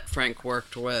times that Frank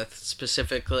worked with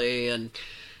specifically. And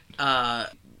I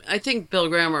think Bill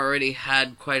Graham already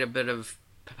had quite a bit of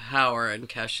power and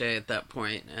cachet at that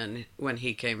point, and when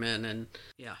he came in, and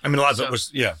I mean, a lot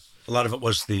of it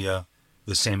was the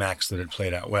same acts that had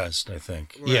played out west, I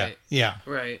think. Right. Yeah.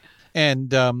 Right.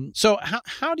 And so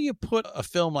how do you put a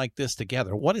film like this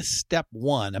together? What is step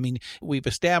one? I mean, we've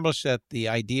established that the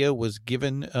idea was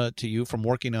given to you from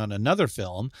working on another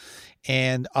film,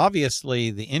 and obviously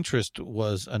the interest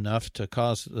was enough to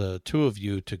cause the two of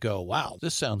you to go, wow,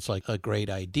 this sounds like a great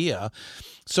idea.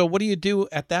 So what do you do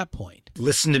at that point?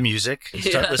 Listen to music. You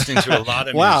start listening to a lot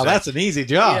of music. Wow, that's an easy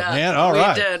job, man. All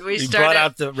right. We did. We brought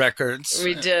out the records.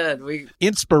 We did.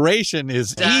 Inspiration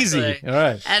is easy. All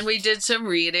right. And we did some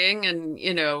reading and,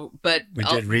 but we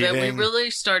did reading. We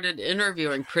really started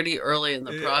interviewing pretty early in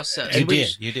the process.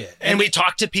 You did. And we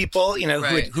talked to people,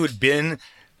 who had been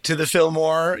to the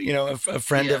Fillmore. A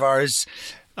friend of ours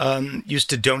used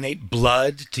to donate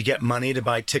blood to get money to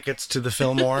buy tickets to the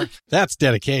Fillmore. That's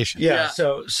dedication. Yeah.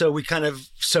 So we kind of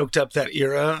soaked up that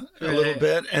era a little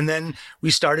bit, and then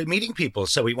we started meeting people.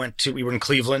 So we were in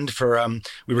Cleveland for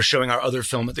we were showing our other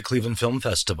film at the Cleveland Film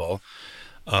Festival.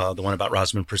 The one about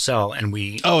Rosamund Purcell, and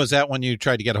we. Oh, is that when you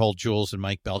tried to get a hold of Jules and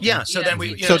Mike Belkin? Yeah. So then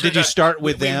we. So did you start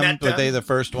with them? Were they the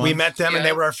first one? We met them, and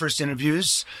they were our first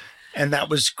interviews. And that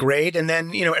was great. And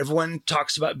then, everyone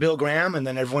talks about Bill Graham, and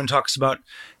then everyone talks about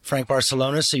Frank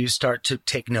Barcelona. So you start to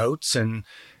take notes and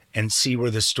see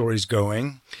where the story's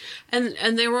going. And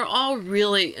they were all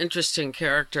really interesting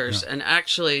characters. Yeah. And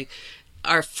actually,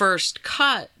 our first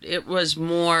cut, it was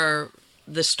more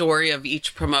the story of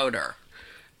each promoter.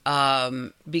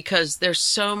 Because there's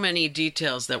so many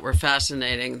details that were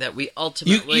fascinating that we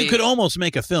ultimately... You could almost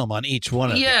make a film on each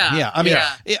one of them. Yeah. I mean,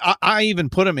 I even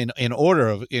put them in order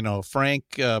of, Frank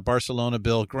Barcelona,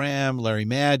 Bill Graham, Larry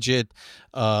Magid,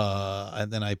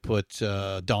 and then I put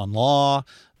Don Law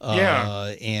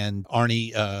and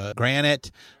Arnie Granite.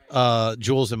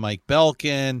 Jules and Mike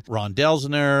Belkin, Ron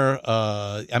Delsner.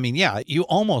 You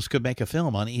almost could make a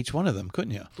film on each one of them,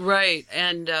 couldn't you? Right.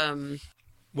 And...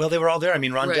 Well, they were all there. I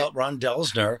mean, Ron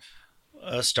Delsner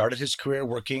started his career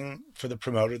working for the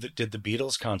promoter that did the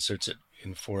Beatles concerts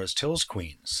in Forest Hills,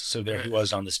 Queens. So there he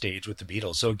was on the stage with the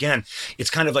Beatles. So again, it's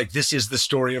kind of like this is the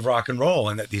story of rock and roll,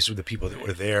 and that these were the people that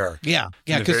were there. Yeah,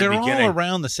 because they're all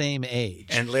around the same age.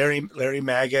 And Larry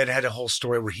Magid had a whole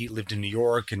story where he lived in New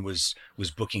York and was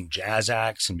booking jazz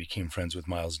acts and became friends with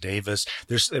Miles Davis.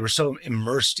 They were so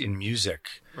immersed in music.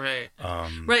 Right.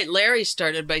 Right. Larry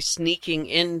started by sneaking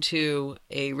into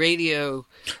a radio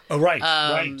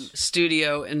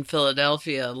studio in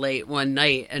Philadelphia late one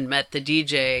night and met the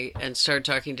DJ and started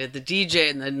talking to the DJ,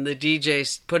 and then the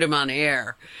DJ put him on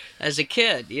air as a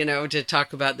kid, to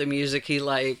talk about the music he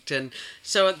liked. And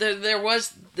so there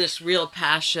was this real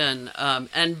passion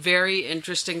and very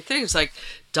interesting things like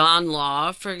Don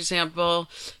Law, for example.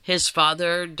 His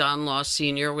father, Don Law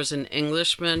Sr., was an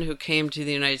Englishman who came to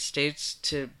the United States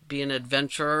to be an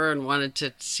adventurer and wanted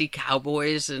to see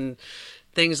cowboys and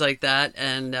things like that,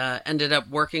 and ended up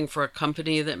working for a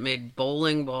company that made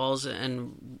bowling balls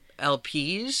and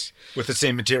LPs with the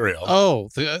same material. Oh,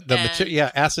 the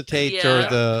material, acetate or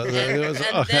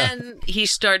the. Then he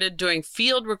started doing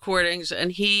field recordings,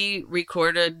 and he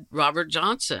recorded Robert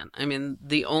Johnson. I mean,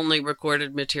 the only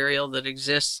recorded material that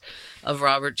exists of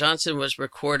Robert Johnson was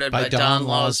recorded by Don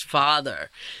Law's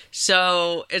father.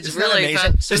 So it's really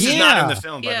amazing. This is not in the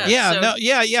film.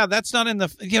 That's not in the.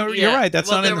 You're right.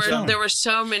 That's not in the film. There were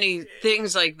so many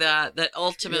things like that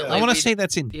ultimately. I want to say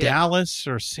that's in Dallas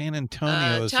or San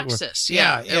Antonio. Texas.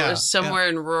 It was somewhere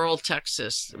in rural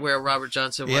Texas where Robert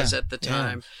Johnson was at the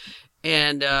time.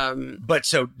 And but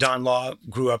so Don Law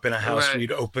grew up in a house where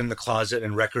you'd open the closet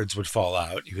and records would fall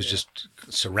out. He was just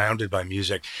surrounded by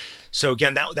music. So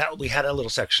again, that we had a little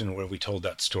section where we told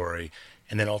that story,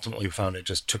 and then ultimately we found it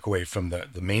just took away from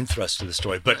the main thrust of the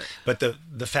story. But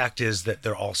the fact is that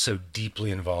they're all so deeply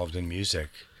involved in music.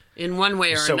 In one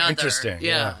way or so another. Interesting.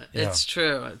 It's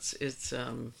true.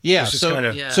 So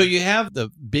you have the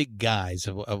big guys,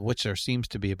 of which there seems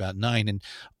to be about 9, and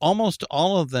almost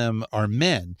all of them are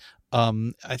men.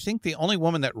 I think the only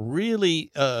woman that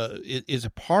really is a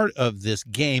part of this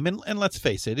game, and let's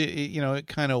face it, it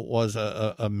kind of was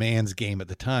a man's game at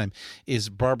the time, is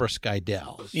Barbara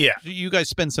Skydel. Yeah. You guys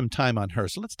spend some time on her,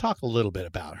 so let's talk a little bit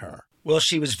about her. Well,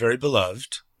 she was very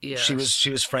beloved. Yes. She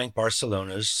was Frank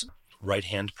Barcelona's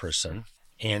right-hand person,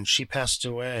 and she passed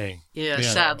away.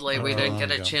 Sadly, we didn't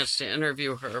get a chance to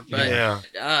interview her,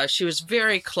 but she was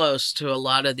very close to a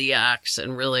lot of the acts,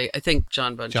 and really, I think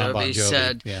John Bon Jovi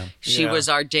said she was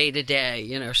our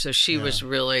day-to-day, so she was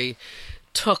really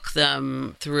took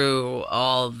them through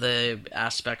all the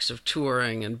aspects of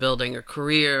touring and building a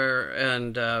career,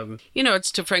 and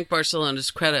it's to Frank Barcelona's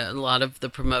credit, a lot of the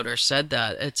promoters said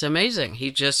that. It's amazing.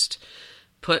 He just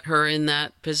put her in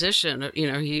that position.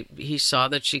 He saw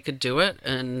that she could do it,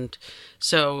 and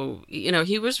So,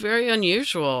 he was very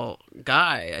unusual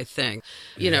guy, I think.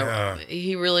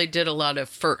 He really did a lot of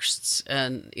firsts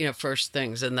and, first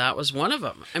things, and that was one of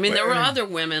them. I mean, there were other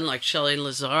women like Shelley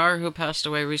Lazar, who passed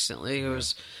away recently, who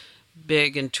was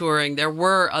big in touring. There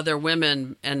were other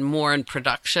women and more in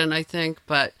production, I think,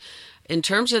 but in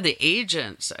terms of the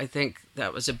agents, I think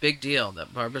that was a big deal,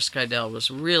 that Barbara Skydel was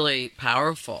really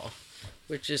powerful,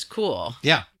 which is cool.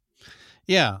 Yeah.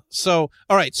 Yeah. So,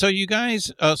 all right. So you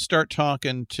guys start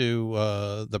talking to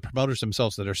the promoters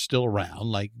themselves that are still around,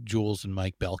 like Jules and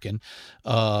Mike Belkin.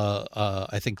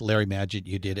 I think Larry Magid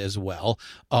you did as well.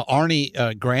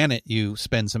 Arnie Granite, you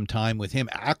spend some time with him,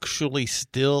 actually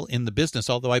still in the business,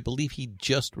 although I believe he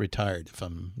just retired, if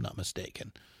I'm not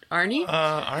mistaken. Arnie?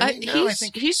 I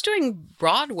think he's doing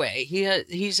Broadway.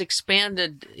 He's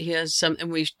expanded. He has some,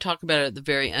 and we talk about it at the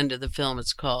very end of the film.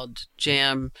 It's called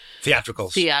Jam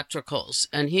Theatricals,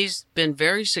 and he's been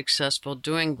very successful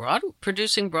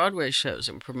producing Broadway shows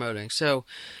and promoting. So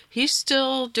he's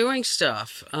still doing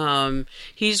stuff.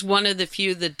 He's one of the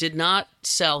few that did not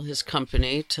sell his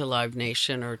company to Live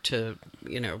Nation or to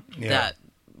that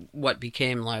what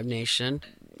became Live Nation.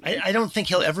 I don't think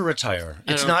he'll ever retire.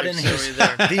 It's not in his.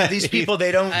 These people,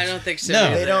 they don't. I don't think so.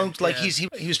 No, they don't. Like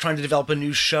he was trying to develop a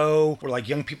new show where like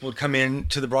young people would come in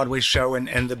to the Broadway show and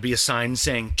there'd be a sign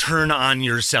saying "Turn on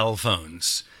your cell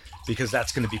phones," because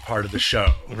that's going to be part of the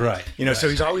show. Right. So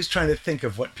he's always trying to think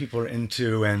of what people are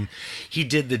into, and he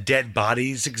did the dead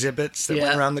bodies exhibits that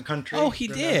went around the country. Oh, he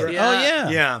remember? did. Yeah.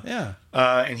 Oh, yeah. Yeah.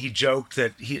 And he joked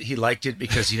that he liked it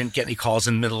because he didn't get any calls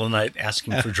in the middle of the night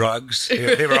asking for drugs.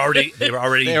 They were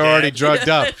already drugged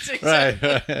up. Exactly.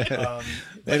 Right.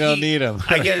 They don't need them.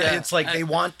 I get it. It's like they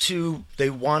want to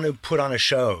put on a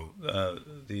show.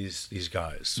 These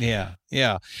guys. Yeah.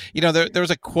 There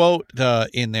was a quote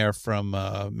in there from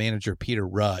manager Peter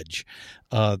Rudge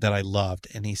that I loved,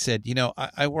 and he said,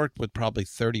 I worked with probably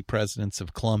 30 presidents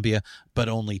of Columbia, but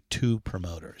only 2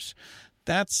 promoters.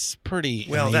 That's pretty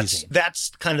amazing. That's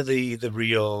kind of the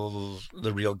real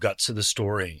guts of the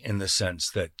story, in the sense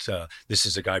that this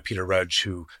is a guy, Peter Rudge,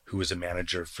 who was a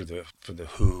manager for the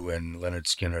Who and Lynyrd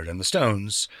Skynyrd and the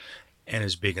Stones, and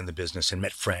is big in the business, and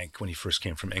met Frank when he first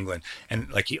came from England.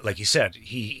 And like he said,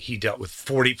 he dealt with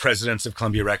 40 presidents of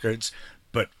Columbia Records,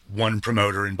 but 1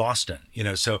 promoter in Boston.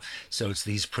 So it's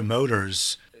these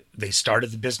promoters. They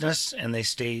started the business and they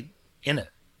stayed in it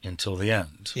until the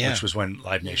end, which was when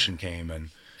Live Nation came,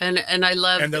 and I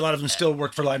love, and a lot of them still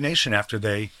work for Live Nation after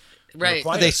they they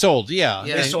sold,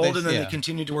 they sold, and then they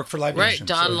continued to work for Live Nation.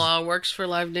 Don Law works for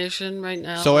Live Nation right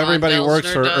now. So everybody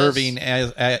works for Irving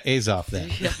Azoff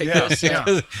then.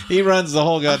 Yeah. He runs the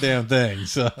whole goddamn thing.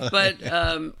 So, but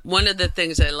one of the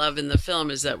things I love in the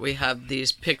film is that we have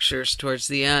these pictures towards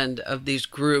the end of these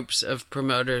groups of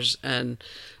promoters and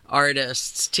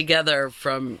artists together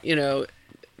from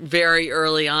very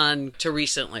early on to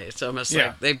recently. It's almost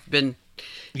like they've been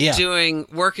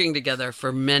working together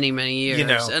for many, many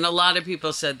years. And a lot of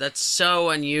people said that's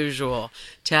so unusual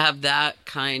to have that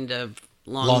kind of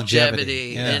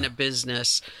longevity in a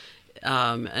business.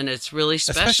 And it's really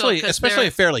special. Especially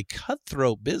a fairly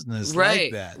cutthroat business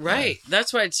like that. Right.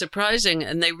 That's why it's surprising.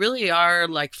 And they really are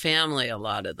like family, a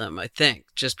lot of them, I think,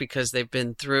 just because they've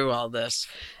been through all this.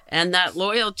 And that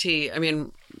loyalty, I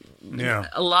mean,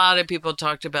 a lot of people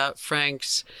talked about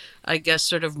Frank's, I guess,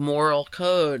 sort of moral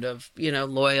code of,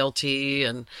 loyalty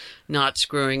and not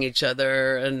screwing each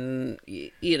other. And,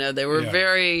 they were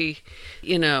very,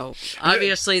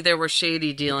 obviously there were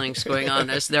shady dealings going on,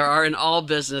 as there are in all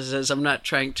businesses. I'm not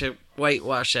trying to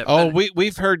whitewash it. Oh,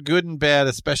 we've heard good and bad,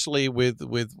 especially with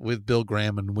Bill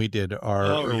Graham, and we did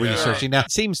our researching. Now,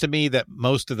 it seems to me that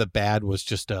most of the bad was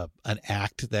just an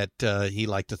act that he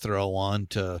liked to throw on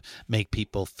to make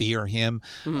people fear him,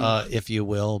 if you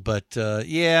will. But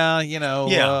it's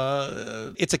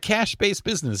a cash-based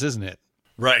business, isn't it?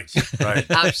 Right.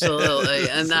 Absolutely.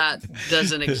 And that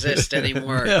doesn't exist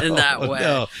anymore in that way.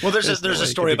 No. Well, there's a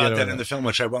story about that in the film,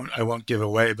 which I won't give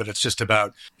away, but it's just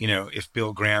about, if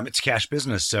Bill Graham, it's cash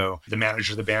business. So the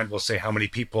manager of the band will say how many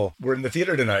people were in the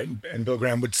theater tonight, and Bill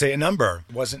Graham would say a number.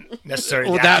 It wasn't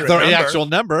necessarily the actual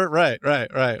number. Right.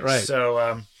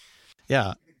 So,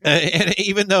 and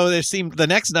even though there seemed the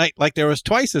next night like there was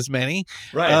twice as many,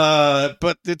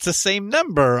 but it's the same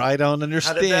number. I don't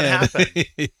understand. How did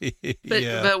that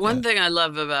happen? But one thing I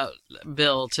love about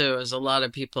Bill too is a lot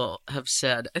of people have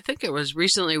said, I think it was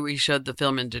recently we showed the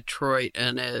film in Detroit,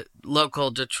 and a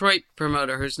local Detroit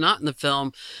promoter who's not in the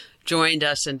film joined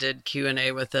us and did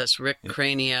Q&A with us, Rick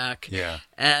Craniac. Yeah.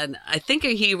 And I think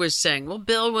he was saying, well,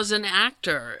 Bill was an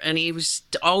actor and he was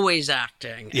always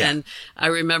acting. Yeah. And I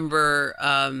remember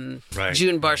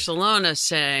June Barcelona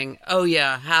saying, oh,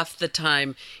 yeah, half the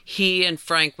time he and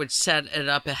Frank would set it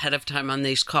up ahead of time on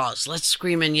these calls. Let's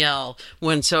scream and yell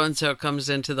when so-and-so comes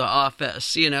into the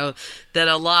office, you know, that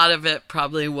a lot of it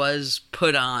probably was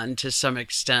put on to some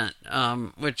extent,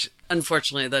 which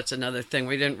unfortunately that's another thing.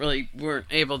 We weren't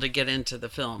able to get into the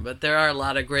film, but there are a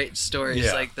lot of great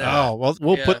stories like that. Oh, well,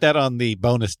 we'll put that on the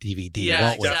bonus DVD,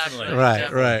 won't we? Exactly.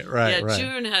 Right.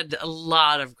 June had a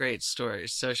lot of great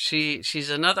stories. So she's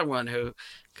another one who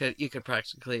you could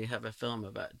practically have a film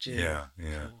about June. Yeah.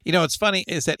 You know, what's funny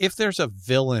is that if there's a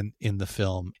villain in the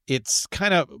film, it's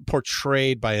kind of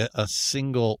portrayed by a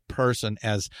single person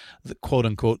as the quote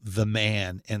unquote the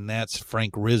man, and that's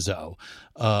Frank Rizzo,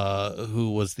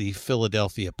 who was the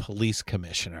Philadelphia police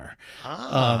commissioner.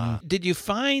 Did you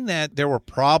find that there were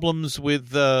problems with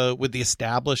the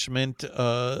establishment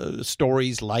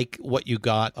stories like what you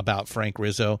got about Frank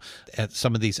Rizzo at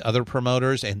some of these other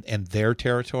promoters and their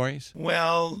territories?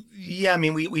 Well, yeah, I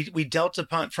mean, we dealt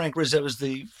upon Frank Rizzo as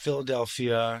the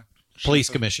Philadelphia police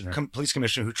commissioner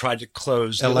who tried to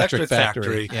close the electric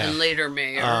factory. Yeah. And later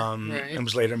mayor. And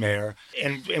was later mayor.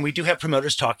 And we do have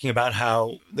promoters talking about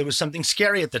how there was something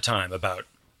scary at the time about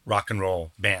rock and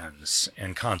roll bands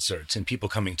and concerts and people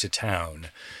coming to town.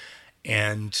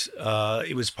 And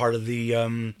it was part of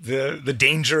the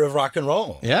danger of rock and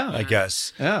roll, I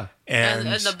guess. Yeah. And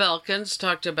the Belkins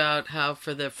talked about how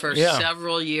for the first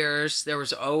several years there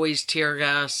was always tear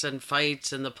gas and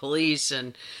fights and the police,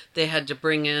 and they had to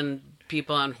bring in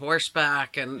people on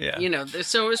horseback, and you know,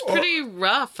 so it was pretty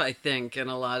rough, I think, in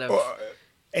a lot of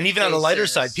and even on the lighter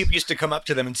side, people used to come up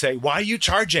to them and say, "Why are you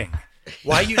charging?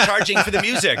 Why are you charging for the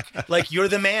music? Like, you're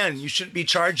the man, you shouldn't be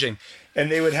charging."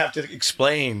 And they would have to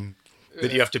explain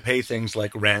that you have to pay things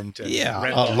like rent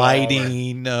and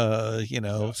lighting,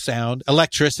 sound,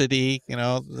 electricity,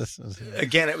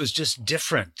 Again, it was just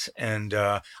different. And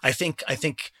I think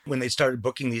when they started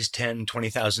booking these 10,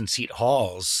 20,000 seat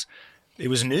halls, it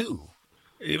was new.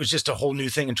 It was just a whole new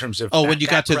thing in terms of when you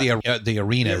got to the arenas. The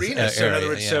arenas. So in other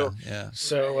words,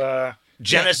 so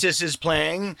Genesis is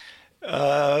playing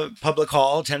public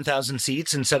hall, 10,000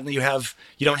 seats, and suddenly you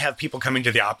don't have people coming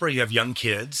to the opera, you have young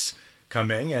kids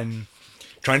coming and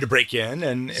trying to break in,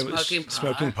 and it was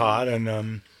smoking pot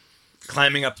and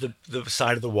climbing up the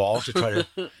side of the wall to try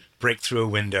to break through a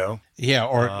window. Yeah,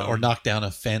 or knock down a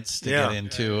fence to get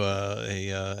into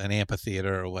an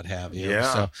amphitheater or what have you.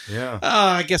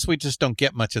 I guess we just don't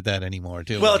get much of that anymore,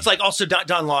 do we? Well, it's like also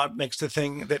Don Law makes the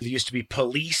thing that there used to be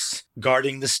police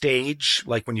guarding the stage,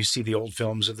 like when you see the old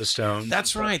films of the Stones.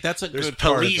 That's right. That's There's good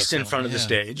part police in front of the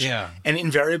stage. Yeah. And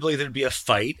invariably there'd be a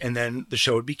fight, and then the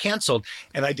show would be canceled.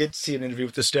 And I did see an interview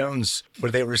with the Stones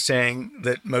where they were saying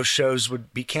that most shows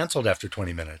would be canceled after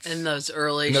 20 minutes. In those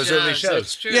early shows.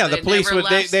 It's true. Yeah, the police would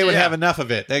they would have enough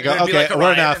of it. They go, okay, like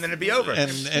we're enough, and then it'd be over.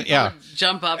 And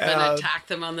jump up and attack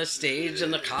them on the stage,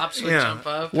 and the cops would jump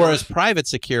up. Whereas private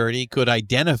security could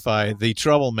identify the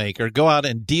troublemaker, go out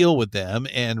and deal with them,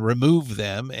 and remove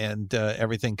them, and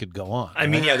everything could go on. I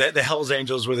mean, the Hells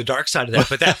Angels were the dark side of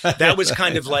that, but that was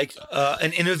kind of like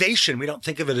an innovation. We don't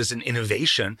think of it as an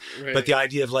innovation, but the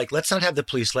idea of like, let's not have the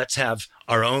police, let's have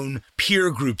our own peer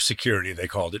group security, they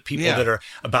called it. People that are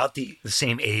about the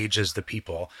same age as the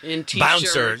people. In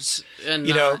bouncers,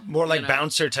 and, more like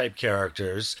bouncer type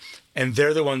characters. And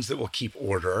they're the ones that will keep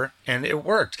order. And it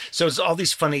worked. So it's all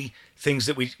these funny things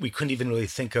that we couldn't even really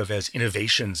think of as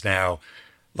innovations now.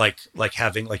 Like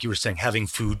having, like you were saying, having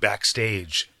food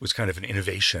backstage was kind of an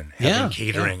innovation. Having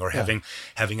catering or having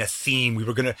a theme. We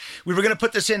were gonna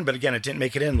put this in, but again, it didn't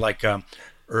make it in. Like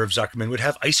Irv Zuckerman would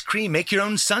have ice cream, make your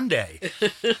own sundae,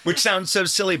 which sounds so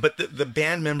silly, but the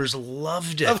band members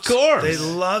loved it. Of course, they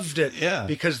loved it. Yeah,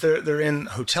 because they're in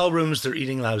hotel rooms, they're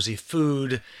eating lousy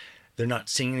food, they're not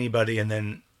seeing anybody, and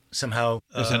then somehow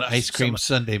there's an ice cream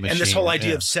sundae machine, and this whole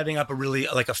idea of setting up a really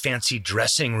like a fancy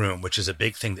dressing room, which is a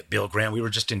big thing that Bill Graham. We were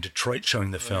just in Detroit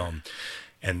showing the film.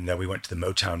 And we went to the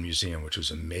Motown Museum, which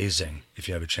was amazing if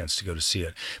you have a chance to go to see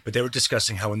it. But they were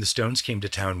discussing how when the Stones came to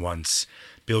town once,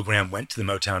 Bill Graham went to the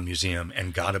Motown Museum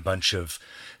and got a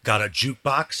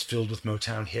jukebox filled with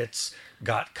Motown hits,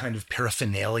 got kind of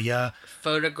paraphernalia,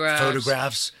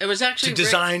 photographs. It was actually to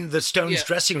design the Stones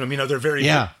dressing room. You know, they're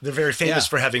very famous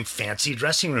for having fancy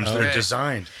dressing rooms that are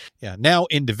designed. Yeah, now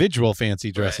individual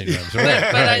fancy dressing rooms. Right?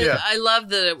 But I love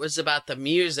that it was about the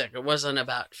music. It wasn't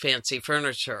about fancy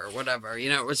furniture or whatever.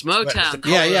 You know, it was Motown.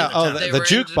 The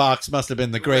jukebox must have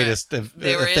been the greatest thing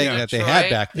that they had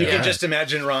back there. You can just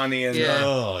imagine Ronnie and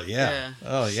Ronnie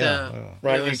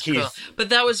and Keith. Cool. But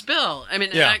that was Bill. I mean,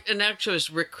 and actually it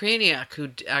was Rick Kraniak who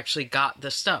actually got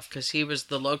the stuff because he was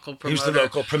the local promoter.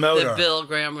 That Bill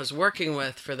Graham was working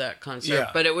with for that concert. Yeah.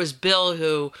 But it was Bill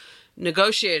who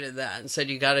negotiated that and said,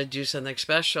 you got to do something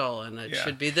special and it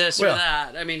should be this or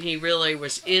that. I mean, he really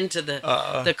was into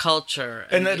the culture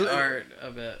and the art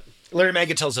of it. Larry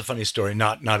Magid tells a funny story,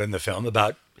 not in the film,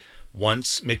 about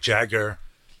once Mick Jagger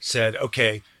said,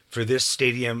 okay, for this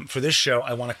show,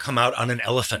 I want to come out on an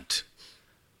elephant.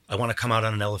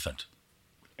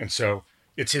 And so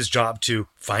it's his job to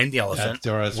find the elephant.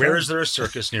 Where is there a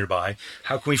circus nearby?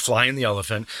 How can we fly in the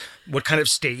elephant? What kind of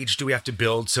stage do we have to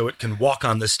build so it can walk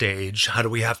on the stage? How do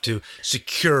we have to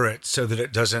secure it so that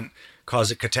it doesn't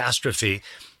cause a catastrophe?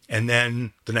 And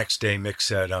then the next day, Mick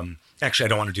said, actually, I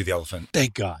don't want to do the elephant.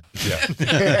 Thank God.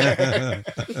 Yeah.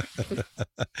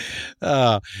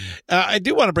 I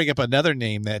do want to bring up another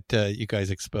name that you guys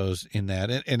exposed in that.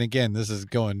 And again, this is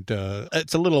going to,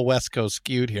 it's a little West Coast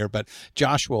skewed here, but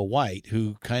Joshua White,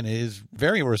 who kind of is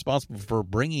very responsible for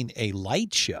bringing a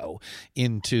light show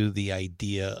into the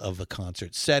idea of a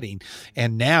concert setting.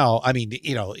 And now, I mean,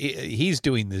 you know, he's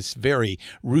doing this very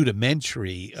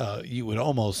rudimentary, you would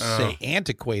almost say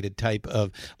antiquated type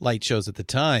of light shows at the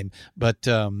time. But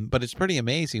it's pretty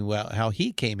amazing how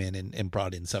he came in and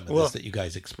brought in some of this that you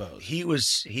guys exposed.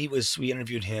 We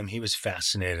interviewed him. He was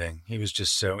fascinating. He was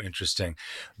just so interesting.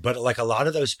 But like a lot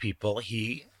of those people,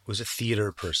 he was a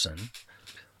theater person.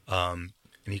 And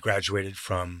he graduated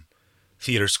from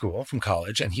theater school, from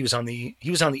college, and he was on the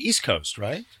East Coast,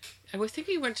 right? I think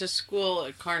he went to school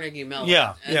at Carnegie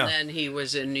Mellon. And then he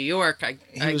was in New York. I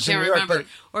can't remember.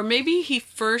 Or maybe he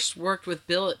first worked with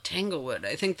Bill at Tanglewood.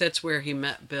 I think that's where he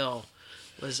met Bill,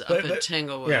 was up at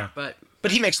Tanglewood. Yeah. But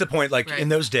he makes the point, like, in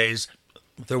those days,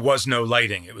 there was no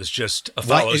lighting. It was just a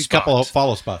follow spot. A couple of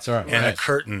follow spots, all right. And a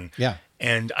curtain. Yeah.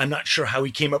 And I'm not sure how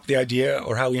he came up with the idea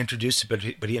or how he introduced it,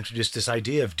 but he introduced this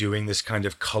idea of doing this kind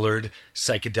of colored,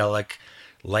 psychedelic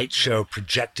light show,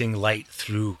 projecting light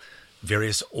through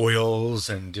various oils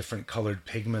and different colored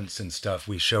pigments and stuff.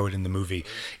 We show it in the movie.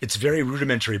 It's very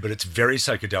rudimentary, but it's very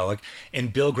psychedelic.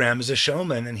 And Bill Graham is a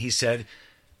showman, and he said,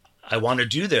 I want to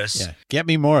do this. Yeah. Get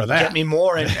me more of that. Get me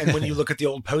more. And when you look at the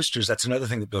old posters, that's another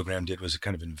thing that Bill Graham did, was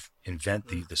kind of invent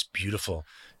this beautiful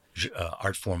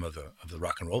art form of the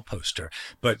rock and roll poster.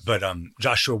 But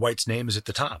Joshua White's name is at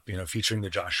the top, you know, featuring the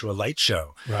Joshua Light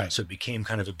Show. Right. So it became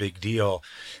kind of a big deal.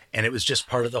 And it was just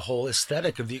part of the whole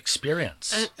aesthetic of the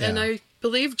experience. And I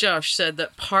believe Josh said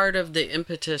that part of the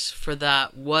impetus for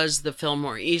that was the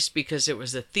Fillmore East, because it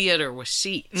was a theater with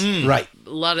seats. Right. A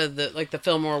lot of the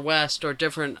Fillmore West or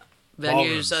different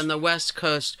venues on the West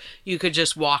Coast, you could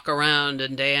just walk around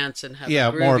and dance and have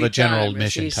a more of a general time,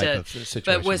 admission type of situation.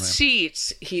 But with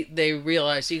seats, they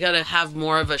realized you got to have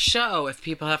more of a show if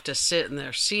people have to sit in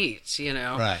their seats, you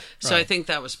know. Right. So I think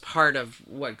that was part of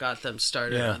what got them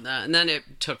started on that, and then it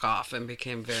took off and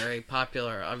became very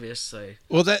popular, obviously.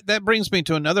 Well, that brings me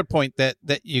to another point that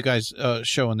you guys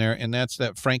show in there, and that's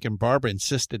that Frank and Barbara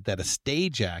insisted that a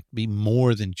stage act be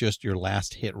more than just your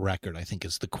last hit record, I think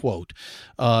is the quote.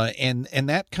 And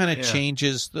that kind of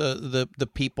changes the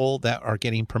people that are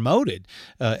getting promoted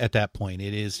at that point.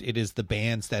 It is the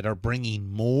bands that are bringing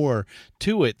more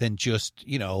to it than just,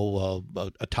 you know,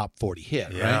 a top 40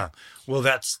 hit, right? Well,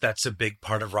 that's a big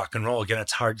part of rock and roll. Again,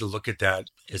 it's hard to look at that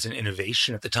as an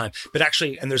innovation at the time. But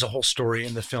actually, and there's a whole story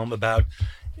in the film about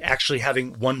actually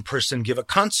having one person give a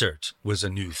concert was a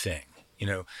new thing. You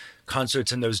know,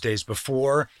 concerts in those days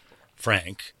before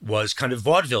Frank was kind of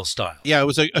vaudeville style. Yeah, it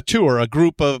was a tour, a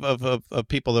group of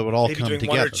people that would all Maybe come doing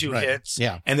together. One or two hits.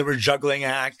 Yeah. And there were juggling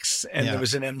acts, and there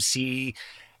was an MC,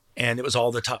 and it was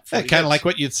all the top 40 kind of like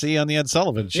what you'd see on the Ed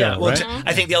Sullivan Show, well, right?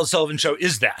 I think the Ed Sullivan Show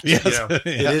is that. Yes. You know,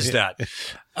 it is that.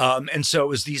 And so it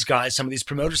was these guys, some of these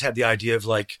promoters had the idea of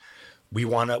like,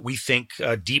 we think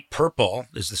Deep Purple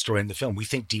is the story in the film. We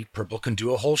think Deep Purple can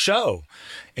do a whole show,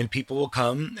 and people will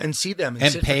come and see them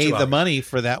and sit pay for 2 the hours. money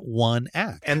for that one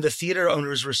act. And the theater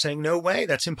owners were saying, "No way,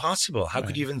 that's impossible. How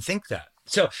could you even think that?"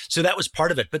 So that was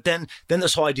part of it. But then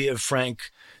this whole idea of Frank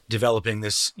developing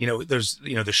this, you know, there's,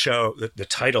 you know, the show, the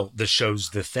title, The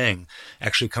Show's the Thing,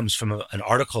 actually comes from an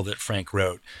article that Frank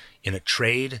wrote in a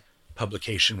trade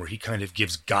publication where he kind of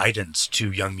gives guidance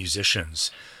to young musicians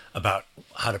about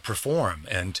how to perform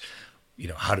and,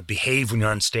 how to behave when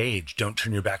you're on stage. Don't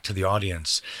turn your back to the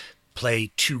audience.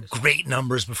 Play 2 great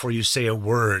numbers before you say a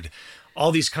word.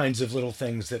 All these kinds of little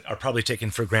things that are probably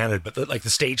taken for granted, but like the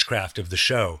stagecraft of the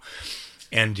show.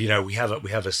 And, we have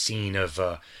a scene of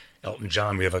Elton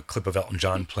John. We have a clip of Elton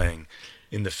John playing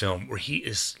in the film where he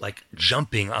is like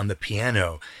jumping on the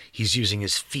piano. He's using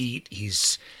his feet.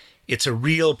 It's a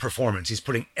real performance. He's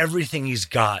putting everything he's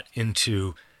got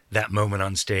into that moment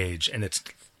on stage. And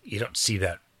you don't see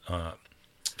that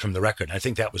from the record. I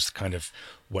think that was kind of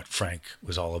what Frank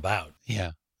was all about.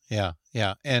 Yeah.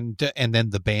 And then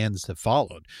the bands that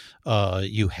followed,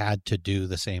 you had to do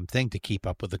the same thing to keep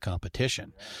up with the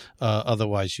competition.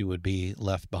 Otherwise, you would be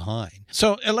left behind.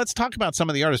 So let's talk about some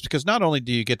of the artists, because not only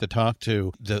do you get to talk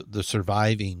to the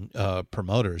surviving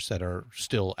promoters that are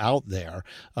still out there,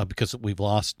 because we've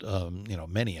lost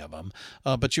many of them,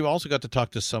 but you also got to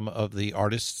talk to some of the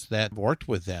artists that worked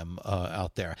with them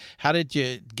out there. How did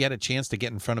you get a chance to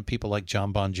get in front of people like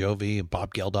Jon Bon Jovi and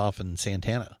Bob Geldof and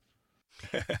Santana?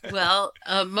 Well,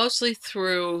 mostly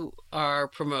through our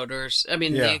promoters. I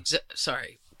mean,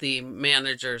 the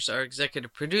managers, our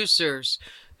executive producers,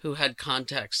 who had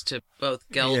contacts to both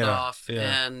Geldof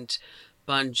and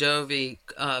Bon Jovi.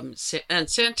 And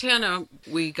Santana,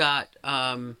 we got...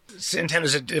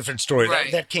 Santana's a different story.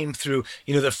 Right. That came through,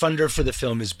 the funder for the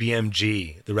film is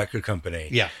BMG, the record company.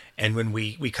 Yeah. And when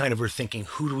we kind of were thinking,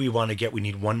 who do we want to get? We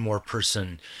need one more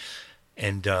person.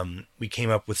 And we came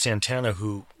up with Santana,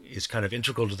 who is kind of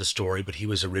integral to the story, but he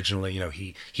was originally,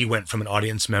 he went from an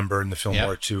audience member in the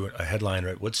Fillmore to a headliner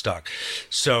at Woodstock.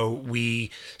 So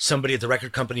somebody at the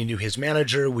record company knew his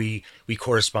manager. We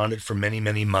corresponded for many,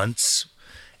 many months.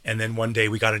 And then one day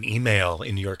we got an email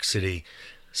in New York City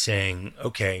saying,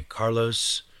 okay,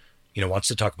 Carlos, wants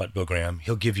to talk about Bill Graham.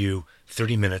 He'll give you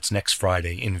 30 minutes next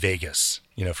Friday in Vegas,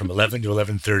 from 11 to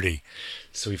 11:30.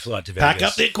 So we flew out to Vegas. Pack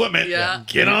up the equipment. Yeah.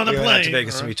 Get on the plane. We went out to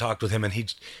Vegas and we talked with him, and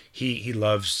he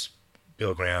loves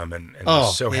Bill Graham and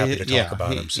was so happy to talk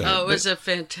about him. So it was a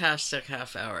fantastic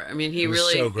half hour. I mean, he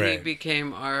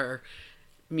became our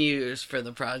muse for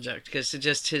the project because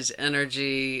just his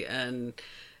energy, and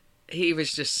he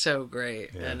was just so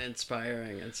great and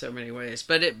inspiring in so many ways.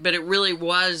 But it really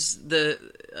was the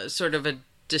sort of a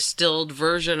distilled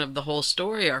version of the whole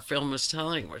story our film was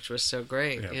telling, which was so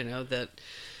great.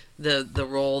 That the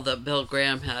role that Bill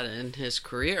Graham had in his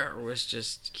career was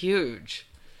just huge.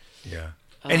 Yeah.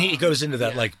 And he goes into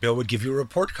that, like, Bill would give you a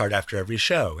report card after every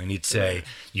show, and he'd say,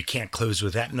 you can't close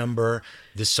with that number,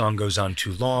 this song goes on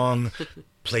too long,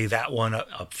 play that one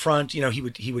up front. He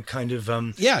would kind of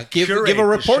give a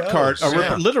report card,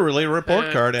 literally a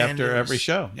report card after every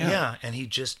show. Yeah, and he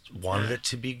just wanted it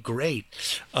to be great.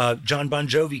 Jon Bon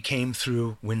Jovi came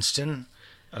through Winston,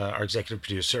 our executive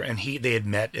producer, and they had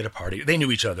met at a party. They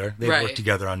knew each other. They worked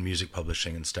together on music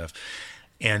publishing and stuff.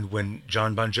 And when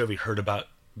Jon Bon Jovi heard about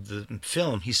the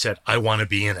film, he said, I want to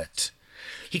be in it.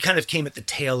 He kind of came at the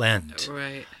tail end.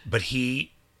 Right. But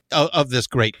he... Of this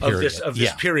great period. Of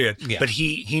this period. Yeah. But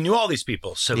he knew all these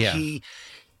people. So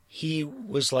he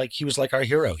was like our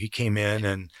hero. He came in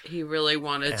and... He really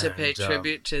wanted to pay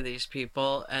tribute to these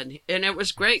people. And it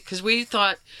was great because we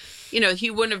thought... he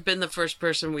wouldn't have been the first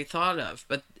person we thought of,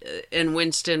 and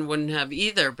Winston wouldn't have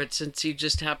either. But since he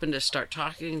just happened to start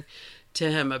talking to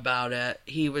him about it,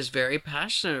 he was very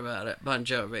passionate about it, Bon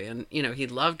Jovi. And, he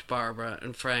loved Barbara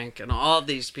and Frank and all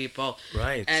these people.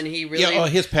 Right. And he really...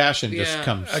 his passion just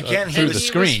comes through the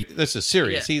screen. This is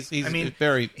serious. He's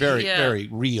very, very, very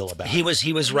real about it.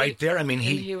 He was right there. I mean,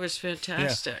 he was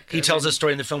fantastic. Yeah. He tells a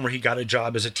story in the film where he got a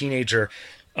job as a teenager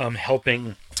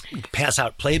helping pass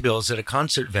out playbills at a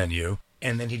concert venue,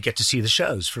 and then he'd get to see the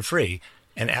shows for free.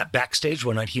 And at backstage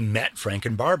one night, he met Frank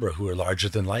and Barbara, who were larger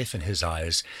than life in his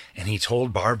eyes, and he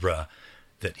told Barbara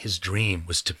that his dream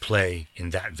was to play in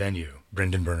that venue,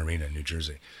 Brendan Byrne Arena in New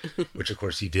Jersey, which of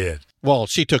course he did. Well,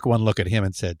 she took one look at him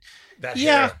and said,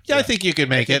 I think you can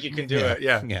make it. You can do it.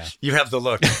 Yeah. You have the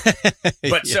look.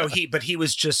 But he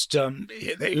was just,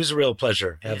 it was a real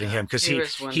pleasure having him because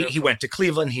he went to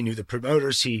Cleveland. He knew the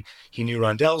promoters. He knew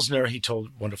Ron Delsner. He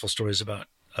told wonderful stories about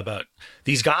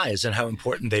these guys and how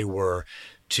important they were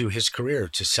to his career,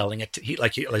 to selling it.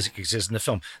 Like it says in the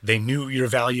film, they knew your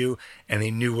value and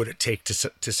they knew what it took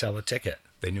to sell a ticket.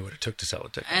 They knew what it took to sell a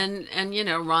ticket. And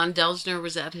Ron Delsner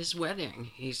was at his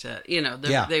wedding. He said,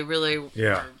 they really were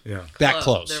that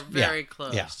close. They're very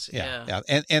close. Yeah.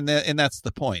 And that's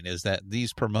the point, is that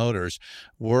these promoters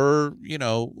were,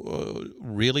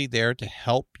 really there to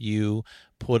help you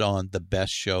put on the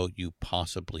best show you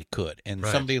possibly could. And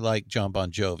somebody like John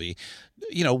Bon Jovi,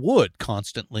 would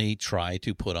constantly try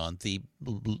to put on the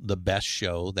best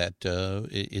show that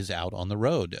is out on the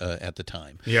road at the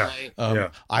time. Yeah.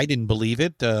 I didn't believe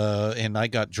it, and I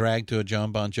got dragged to a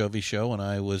John Bon Jovi show when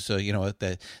I was, at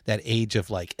that age of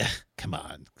like, come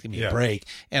on, give me a break.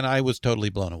 And I was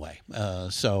totally blown away.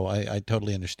 So I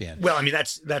totally understand. Well, I mean,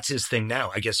 that's his thing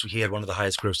now. I guess he had one of the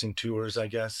highest grossing tours,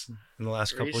 in the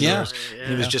last couple of years. Yeah.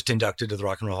 He was just inducted to the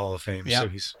Rock and Roll Hall of Fame. Yeah. So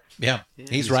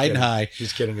he's riding high.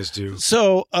 He's getting his due.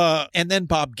 So, and then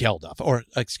Bob Geldof,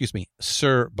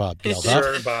 Sir Bob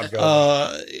Geldof,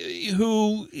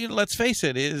 who, let's face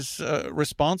it, is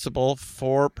responsible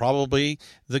for probably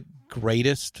the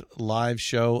greatest live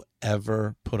show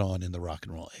ever put on in the rock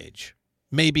and roll age.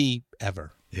 Maybe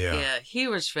ever. Yeah, he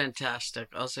was fantastic.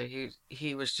 Also,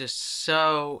 he was just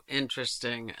so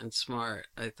interesting and smart,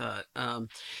 I thought.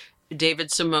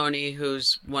 David Simone,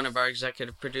 who's one of our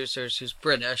executive producers, who's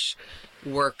British,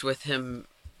 worked with him,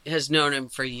 has known him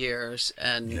for years.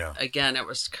 And again, it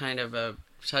was kind of a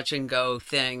touch and go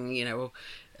thing,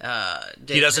 David,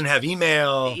 he doesn't have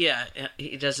email. Yeah,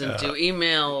 he doesn't do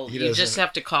email. You just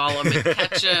have to call him and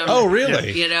catch him. Oh,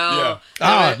 really? Yeah.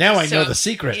 Now I know the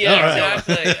secret. Yeah,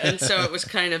 exactly. And so it was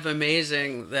kind of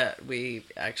amazing that we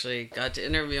actually got to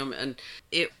interview him. And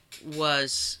it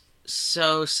was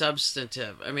so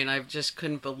substantive. I mean, I just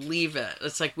couldn't believe it.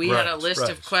 It's like we had a list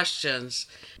of questions.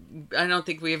 I don't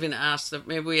think we even asked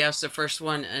maybe we asked the first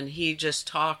one, and he just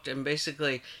talked and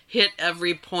basically hit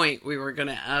every point we were going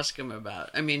to ask him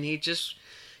about. I mean,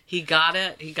 he got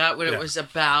it. He got what it was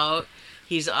about.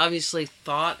 He's obviously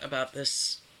thought about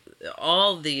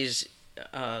all these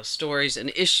stories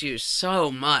and issues so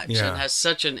much, and has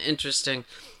such an interesting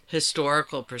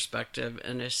historical perspective,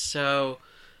 and is so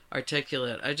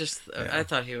articulate. I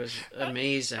thought he was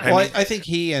amazing. Well, I think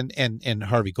he and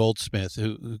Harvey Goldsmith,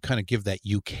 who kind of give that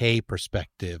UK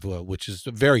perspective, which is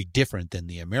very different than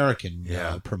the American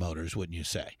promoters, wouldn't you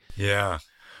say? Yeah.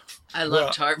 I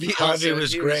loved Harvey. Harvey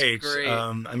was great. Was great.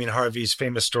 I mean, Harvey's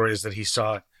famous story is that he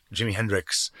saw Jimi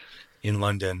Hendrix in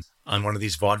London on one of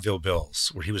these vaudeville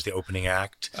bills where he was the opening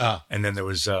act. And then there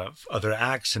was other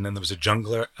acts, and then there was a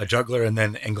juggler, and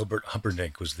then Engelbert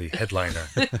Humperdinck was the headliner.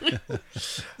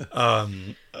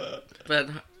 But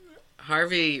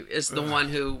Harvey is the one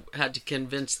who had to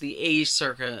convince the A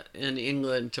circuit in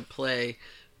England to play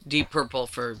Deep Purple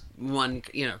for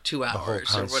 2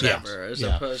 hours or whatever, as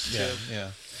opposed to...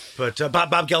 Yeah. But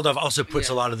Bob Geldof also puts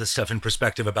a lot of this stuff in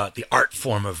perspective about the art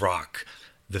form of rock,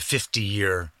 the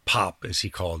 50-year pop, as he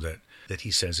called it, that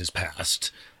he says is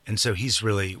past. And so he's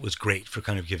really was great for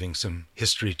kind of giving some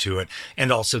history to it,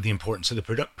 and also the importance of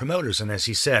the promoters. And as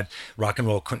he said, rock and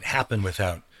roll couldn't happen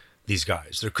without these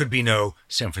guys. There could be no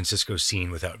San Francisco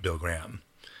scene without Bill Graham.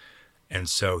 And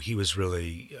so he was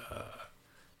really...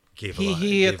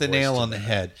 He hit the nail on the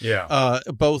head. Yeah.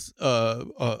 Both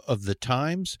of the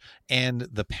times and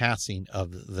the passing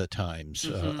of the times,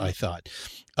 I thought.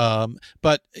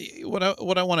 But what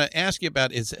I want to ask you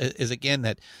about is again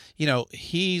that,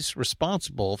 he's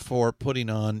responsible for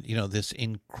putting on, this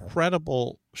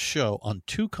incredible show on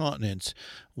 2 continents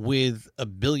with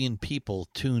 1 billion people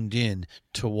tuned in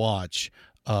to watch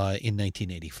in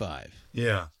 1985.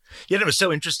 Yeah. Yeah, and it was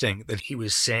so interesting that he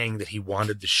was saying that he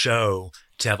wanted the show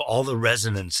to have all the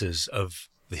resonances of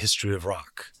the history of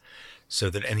rock, so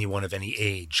that anyone of any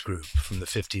age group from the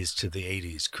 50s to the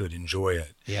 80s could enjoy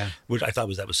it. Yeah. Which I thought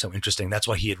was so interesting. That's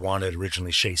why he had wanted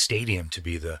originally Shea Stadium to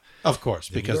be Of course,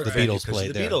 because the Beatles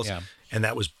played there. Beatles. Yeah. And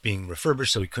that was being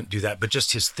refurbished, so he couldn't do that. But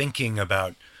just his thinking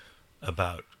about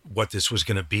what this was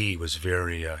going to be was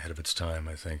very ahead of its time,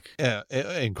 I think. Yeah,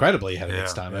 incredibly ahead of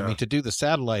its time. Yeah. I mean, to do the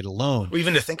satellite alone, well,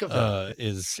 even to think of that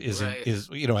is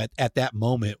at that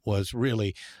moment was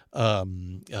really,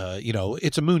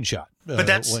 it's a moonshot. But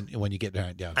that's when you get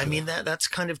down. I mean, that's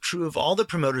kind of true of all the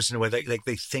promoters in a way.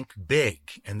 They think big,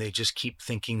 and they just keep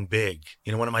thinking big.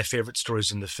 One of my favorite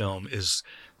stories in the film is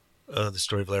the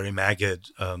story of Larry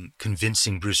Magid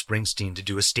convincing Bruce Springsteen to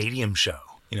do a stadium show.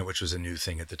 Which was a new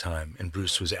thing at the time. And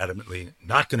Bruce was adamantly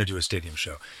not going to do a stadium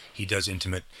show. He does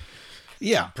intimate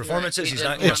performances.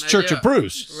 Right. It's Church of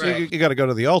Bruce. Right. You got to go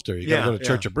to the altar. You got to go to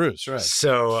Church of Bruce. Right.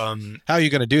 So how are you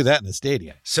going to do that in a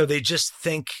stadium? So they just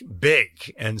think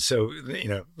big. And so,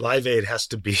 Live Aid has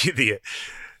to be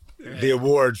the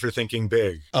award for thinking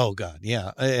big. Oh God,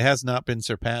 yeah, it has not been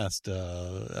surpassed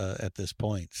at this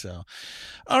point. So,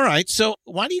 all right. So,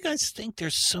 why do you guys think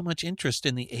there's so much interest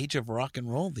in the age of rock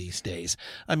and roll these days?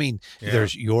 I mean,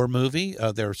 there's your movie.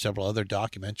 There are several other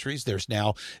documentaries. There's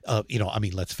now,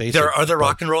 let's face it. There are other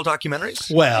rock and roll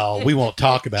documentaries? Well, we won't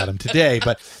talk about them today,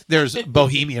 but there's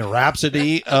Bohemian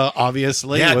Rhapsody,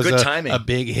 obviously. Yeah, was good timing. A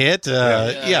big hit.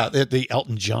 The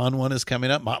Elton John one is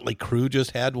coming up. Motley Crue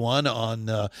just had one on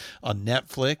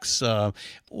Netflix.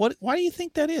 Why do you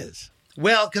think that is?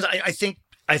 Well, because I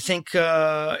think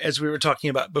as we were talking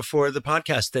about before the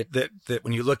podcast, that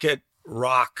when you look at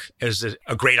rock as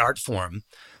a great art form,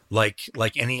 like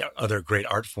any other great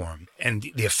art form, and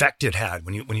the effect it had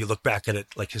when you look back at it,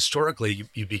 like historically,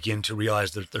 you begin to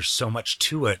realize that there's so much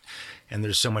to it, and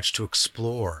there's so much to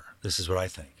explore. This is what I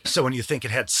think. So when you think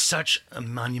it had such a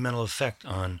monumental effect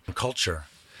on culture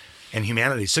and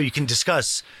humanity, so you can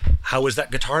discuss how was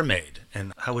that guitar made,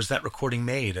 and how was that recording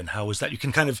made, and how was that, you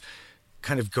can kind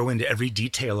of go into every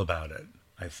detail about it,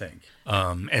 I think.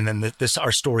 And then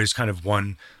our story is kind of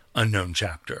one unknown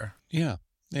chapter. Yeah.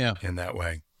 In that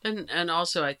way. And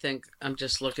also, I think I'm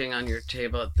just looking on your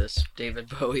table at this David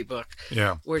Bowie book.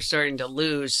 Yeah. We're starting to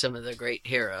lose some of the great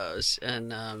heroes.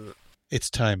 And its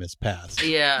time has passed.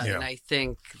 Yeah. And I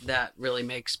think that really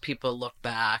makes people look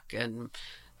back and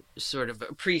sort of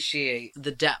appreciate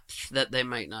the depth that they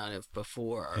might not have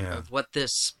before of what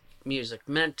this music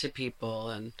meant to people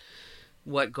and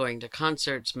what going to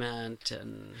concerts meant.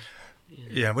 And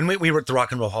yeah, when we were at the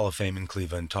Rock and Roll Hall of Fame in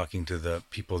Cleveland talking to the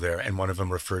people there, and one of them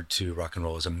referred to rock and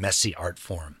roll as a messy art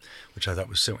form, which I thought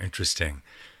was so interesting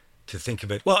to think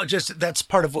of it. Well, just that's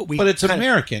part of what we. But it's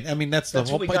American. I mean, that's the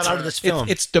whole point. Got out of this film.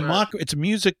 It's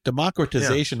music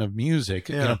democratization of music.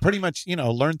 Yeah. Pretty much.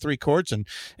 Learn 3 chords and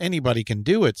anybody can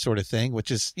do it, sort of thing. Which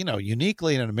is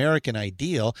uniquely an American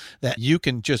ideal that you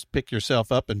can just pick yourself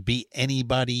up and be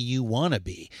anybody you want to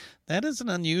be. That is an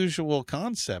unusual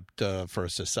concept for a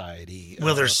society.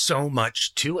 Well, there's so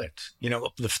much to it.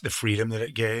 The freedom that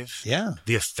it gave. Yeah.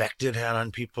 The effect it had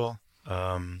on people.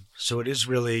 So it is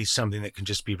really something that can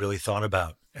just be really thought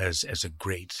about as a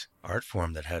great art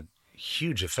form that had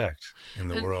huge effect in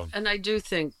the world. And I do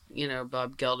think,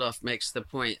 Bob Geldof makes the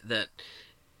point that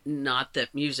not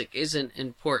that music isn't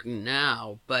important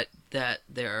now, but that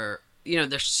there's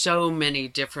so many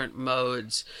different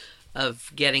modes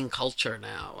of getting culture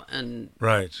now, and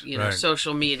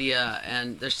social media,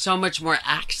 and there's so much more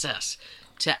access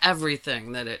to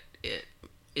everything that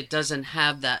it doesn't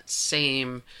have that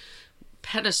same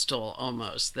pedestal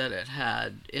almost that it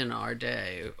had in our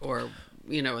day, or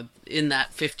in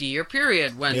that 50-year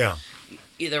period when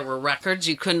there were records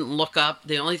you couldn't look up.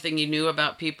 The only thing you knew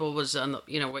about people was on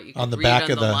the, what you could on the read back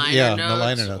on of the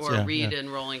liner notes, or read in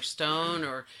Rolling Stone,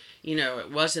 or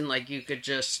it wasn't like you could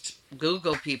just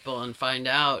Google people and find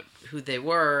out who they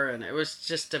were, and it was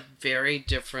just a very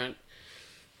different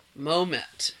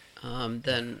moment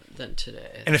than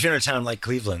today. And if you're in a town like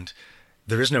Cleveland,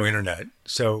 there is no internet,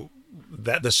 so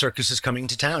that the circus is coming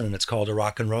to town, and it's called a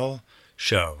rock and roll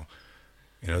show,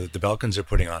 that the Belkins are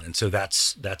putting on, and so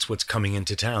that's what's coming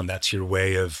into town. That's your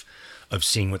way of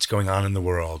seeing what's going on in the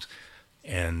world,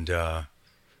 and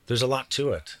there's a lot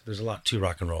to it. There's a lot to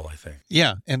rock and roll, I think.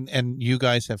 Yeah, and you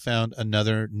guys have found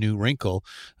another new wrinkle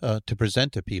to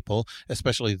present to people,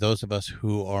 especially those of us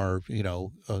who are,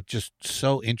 just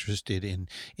so interested in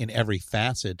every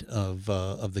facet of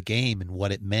the game and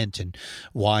what it meant and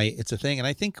why it's a thing. And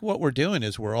I think what we're doing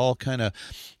is we're all kind of,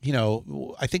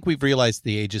 I think we've realized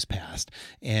the age is past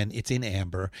and it's in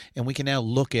amber, and we can now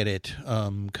look at it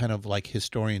kind of like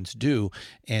historians do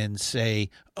and say,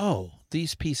 oh,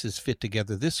 these pieces fit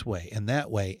together this way and that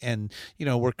way. And,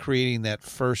 we're creating that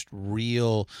first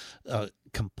real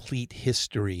complete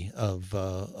history of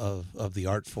the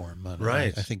art form.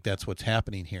 Right. I think that's what's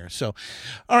happening here. So,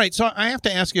 all right. So I have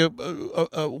to ask you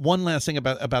one last thing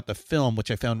about the film, which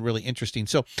I found really interesting.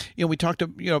 So, we talked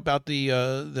about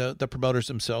the promoters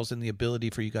themselves and the ability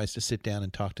for you guys to sit down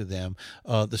and talk to them,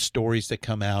 the stories that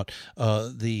come out,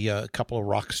 the couple of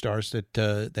rock stars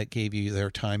that gave you their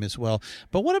time as well.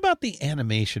 But what about the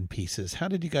animation pieces? How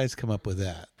did you guys come up with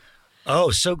that?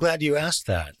 Oh, so glad you asked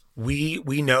that. We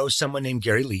know someone named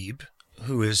Gary Lieb,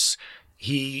 who is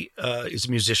a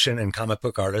musician and comic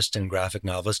book artist and graphic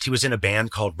novelist. He was in a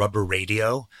band called Rubber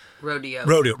Rodeo,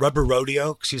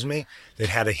 excuse me, that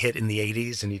had a hit in the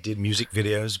 80s, and he did music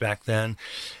videos back then.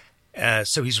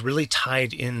 So he's really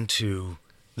tied into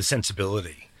the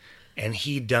sensibility. And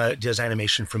he does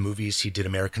animation for movies. He did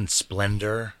American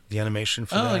Splendor, the animation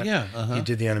for that. Oh, yeah. Uh-huh. He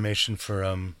did the animation for...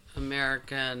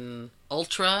 American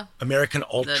Ultra. American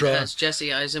Ultra. That has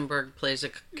Jesse Eisenberg plays a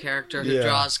character who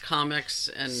draws comics,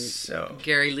 and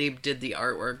Gary Lieb did the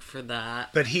artwork for that.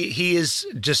 But he's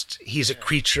a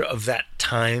creature of that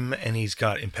time, and he's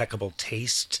got impeccable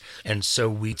taste. And so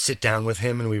we'd sit down with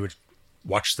him and we would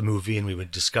watch the movie and we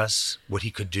would discuss what he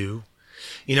could do.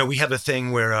 You know, we have a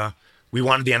thing where we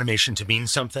wanted the animation to mean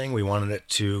something. We wanted it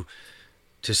to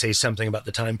say something about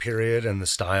the time period and the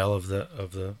style of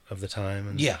the time.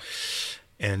 And,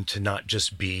 and to not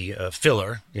just be a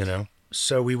filler, you know.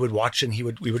 So we would watch, and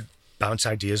we would bounce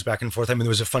ideas back and forth. I mean, there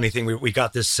was a funny thing. We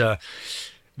got this.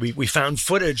 We found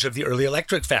footage of the early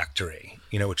Electric Factory,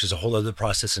 you know, which is a whole other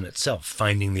process in itself,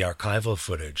 finding the archival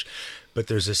footage. But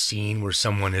there's a scene where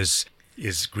someone is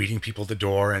greeting people at the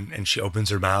door, and she opens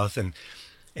her mouth,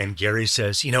 and Gary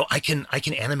says, you know, I can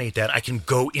animate that. I can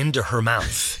go into her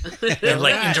mouth and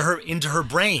like into her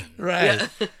brain. Right.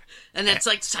 Yeah. And it's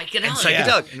like psychedelic. And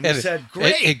psychedelic. And we said,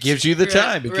 great. It gives you the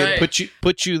time. It can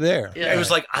put you there. Yeah. It was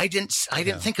like, I didn't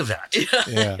think of that.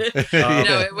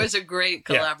 No, it was a great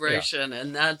collaboration.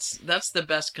 And that's the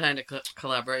best kind of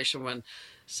collaboration, when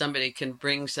somebody can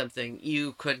bring something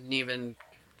you couldn't even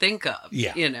think of,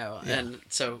 you know. And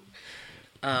so,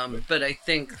 but I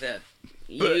think that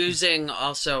using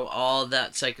also all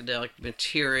that psychedelic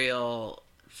material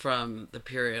from the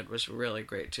period was really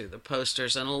great too. The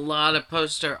posters, and a lot of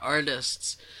poster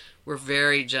artists were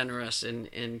very generous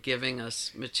in giving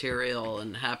us material,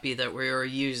 and happy that we were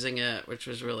using it, which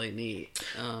was really neat.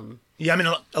 Yeah, I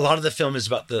mean, a lot of the film is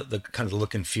about the kind of the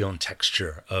look and feel and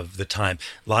texture of the time.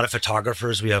 A lot of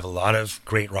photographers. We have a lot of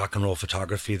great rock and roll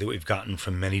photography that we've gotten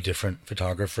from many different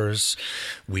photographers.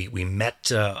 We met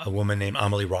a woman named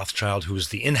Amelie Rothschild, who was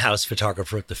the in-house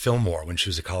photographer at the Fillmore when she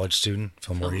was a college student,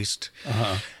 Fillmore East.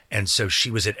 And so she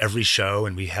was at every show,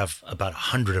 and we have about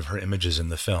 100 of her images in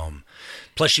the film.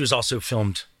 Plus, she was also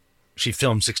filmed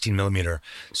 16 millimeter.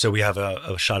 So we have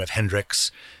a shot of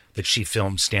Hendrix that she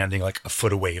filmed standing like a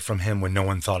foot away from him, when no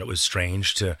one thought it was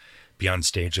strange to be on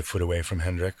stage a foot away from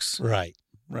Hendrix. Right.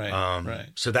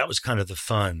 So that was kind of the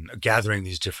fun, gathering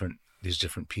these different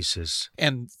pieces.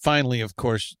 And finally, of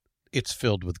course, it's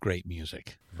filled with great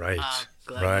music. Right.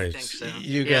 Glad you think so.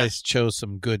 You guys chose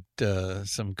some good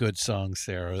songs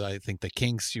there. I think the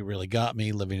Kinks, You Really Got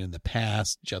Me, Living in the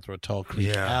Past, Jethro Tull,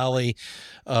 Creek Alley,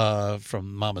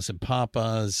 from Mamas and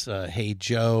Papas, Hey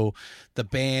Joe, The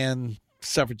Band,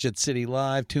 Suffragette City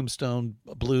Live, Tombstone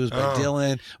Blues by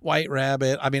Dylan, White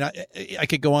Rabbit. I mean, I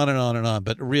could go on and on and on,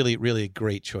 but really, really a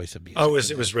great choice of music. Oh,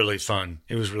 it was really fun.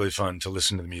 It was really fun to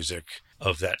listen to the music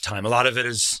of that time. A lot of it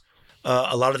is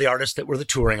a lot of the artists that were the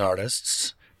touring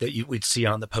artists that we'd see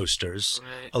on the posters.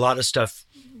 Right. A lot of stuff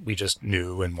we just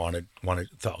knew and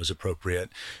thought was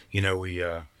appropriate. You know, we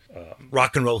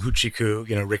Rock and Roll Hoochie Coo,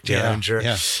 you know, Rick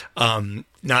Derringer.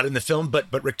 Not in the film,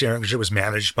 but Rick Derringer was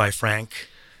managed by Frank.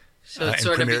 So it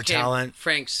sort of became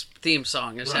Frank's theme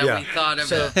song, is how we thought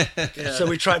of it. So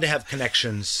we tried to have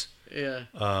connections. Yeah.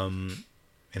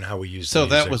 And how we use so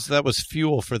the music. that was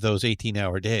fuel for those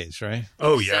 18-hour days, right?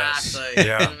 Oh, exactly. Yes.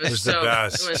 Yeah, it was the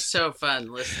best. It was so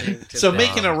fun listening to So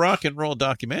making a rock and roll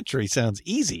documentary sounds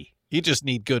easy. You just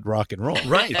need good rock and roll.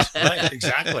 Right,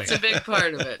 exactly. It's a big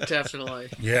part of it, definitely.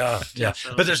 Yeah.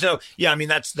 But there's I mean,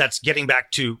 that's getting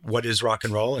back to what is rock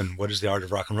and roll and what is the art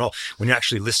of rock and roll. When you're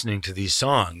actually listening to these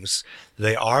songs,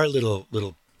 they are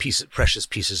little precious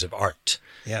pieces of art.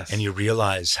 Yes. And you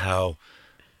realize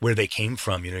where they came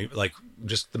from, you know, like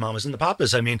just the Mamas and the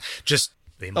Papas. I mean, just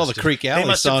the Creek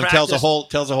Alley song tells a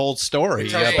whole story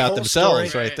about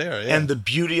themselves right there. Yeah. And the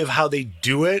beauty of how they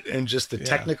do it, and just the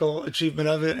technical achievement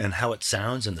of it, and how it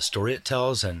sounds, and the story it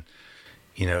tells, and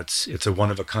you know, it's a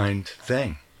one of a kind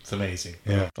thing. It's amazing.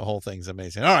 Yeah, the whole thing's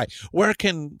amazing. All right, where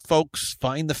can folks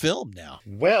find the film now?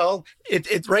 Well,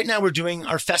 it right now we're doing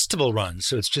our festival run,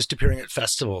 so it's just appearing at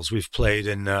festivals. We've played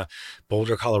in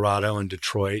Boulder, Colorado, and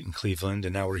Detroit, and Cleveland,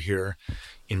 and now we're here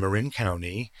in Marin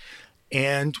County.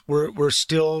 And we're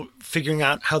still figuring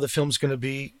out how the film's going to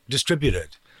be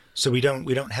distributed. So we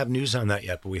don't have news on that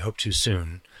yet, but we hope to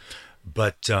soon.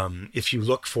 But if you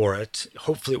look for it,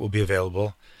 hopefully it will be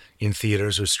available in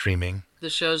theaters or streaming.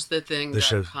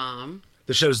 TheShowsTheThing.com.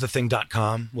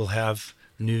 TheShowsTheThing.com will have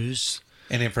news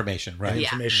and information, right?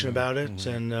 Information about it,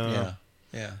 and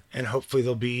and hopefully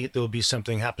there'll be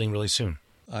something happening really soon.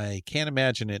 I can't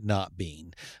imagine it not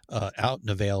being out and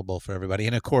available for everybody.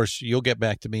 And, of course, you'll get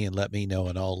back to me and let me know,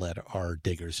 and I'll let our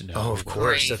diggers know. Oh, of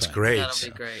course. That's great. That'll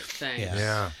be great. Thanks.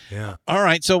 Yeah. All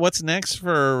right. So what's next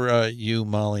for you,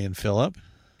 Molly and Philip?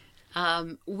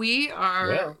 We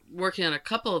are working on a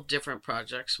couple of different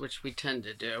projects, which we tend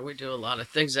to do. We do a lot of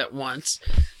things at once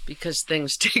because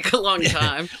things take a long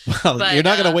time. Well, but, you're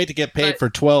not going to wait to get paid for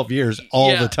 12 years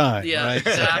all the time. Yeah, right?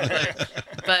 Exactly.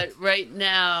 But right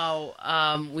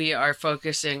now, we are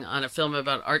focusing on a film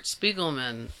about Art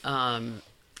Spiegelman,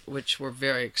 which we're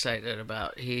very excited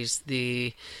about. He's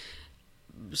the,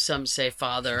 some say,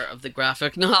 father of the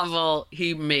graphic novel.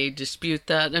 He may dispute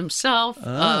that himself.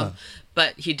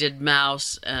 But he did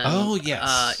Mouse, and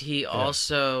he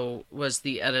also was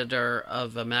the editor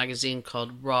of a magazine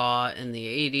called Raw in the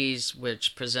 80s,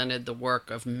 which presented the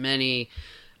work of many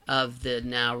of the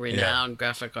now renowned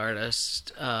graphic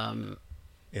artists. I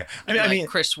mean,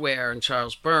 Chris Ware and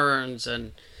Charles Burns,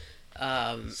 and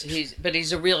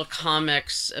he's a real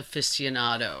comics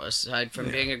aficionado. Aside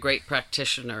from being a great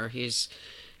practitioner, he's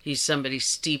somebody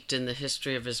steeped in the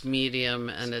history of his medium,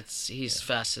 and he's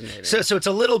fascinating. So it's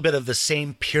a little bit of the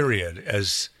same period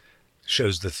as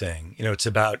Shows the Thing. You know, it's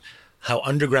about how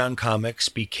underground comics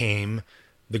became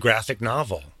the graphic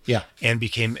novel, and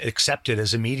became accepted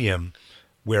as a medium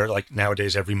where, like,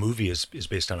 nowadays every movie is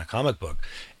based on a comic book.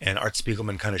 And Art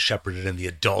Spiegelman kind of shepherded in the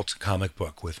adult comic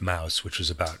book with Mouse, which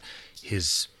was about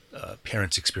his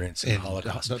parents' experience in the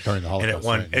Holocaust. During the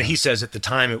Holocaust. And he says at the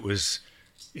time it was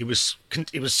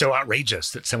so outrageous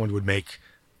that someone would make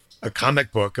a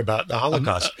comic book about the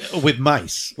Holocaust with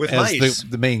mice, as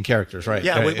the main characters, right?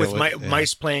 Yeah, with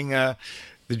mice playing the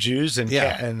Jews and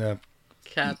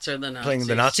cats are the Nazis. Playing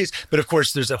the Nazis. But of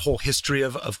course, there's a whole history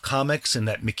of comics, and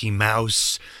that Mickey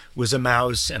Mouse was a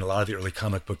mouse, and a lot of the early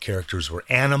comic book characters were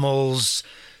animals.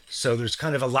 So there's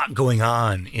kind of a lot going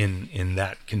on in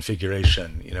that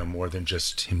configuration, you know, more than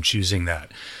just him choosing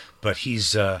that. But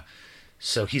he's kind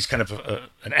of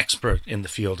an expert in the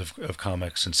field of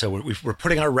comics, and so we're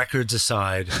putting our records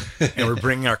aside and we're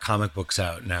bringing our comic books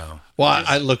out now. Well,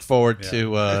 I look forward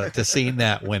to seeing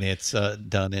that when it's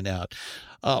done and out.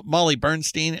 Molly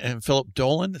Bernstein and Philip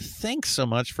Dolan, thanks so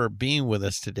much for being with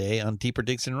us today on Deeper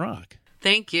Digs in Rock.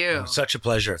 Thank you. Such a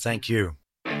pleasure. Thank you.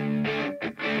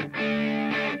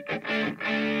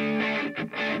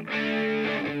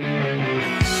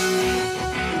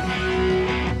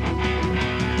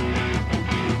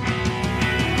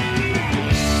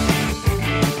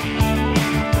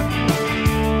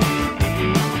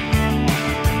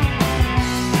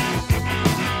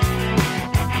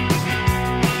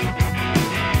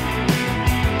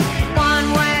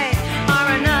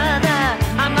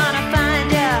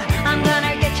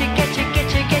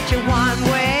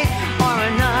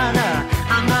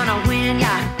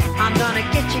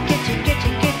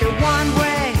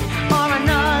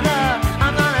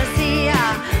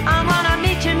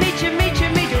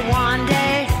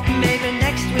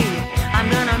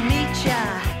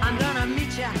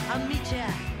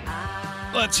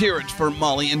 Let's hear it for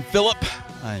Molly and Philip.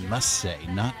 I must say,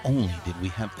 not only did we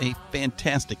have a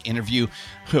fantastic interview,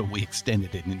 we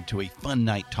extended it into a fun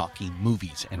night talking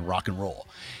movies and rock and roll.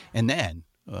 And then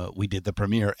we did the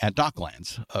premiere at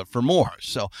Docklands for more.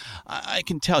 So I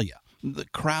can tell you, the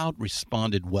crowd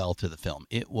responded well to the film.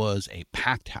 It was a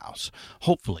packed house.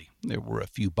 Hopefully, there were a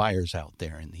few buyers out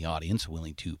there in the audience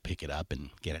willing to pick it up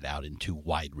and get it out into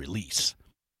wide release.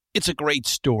 It's a great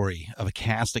story of a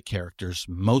cast of characters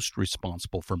most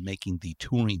responsible for making the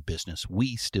touring business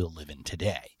we still live in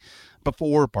today.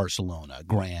 Before Barcelona,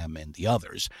 Graham, and the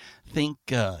others, think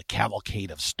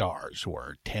cavalcade of stars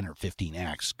where 10 or 15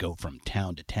 acts go from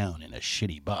town to town in a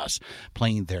shitty bus,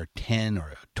 playing their 10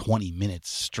 or 20 minutes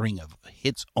string of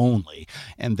hits only,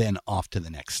 and then off to the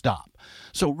next stop.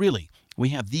 So really, we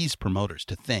have these promoters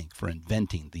to thank for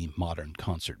inventing the modern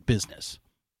concert business.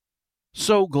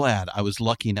 So glad I was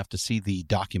lucky enough to see the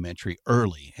documentary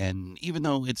early, and even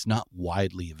though it's not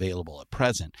widely available at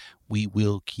present, we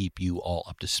will keep you all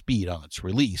up to speed on its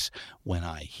release when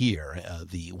I hear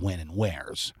the when and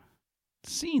wheres.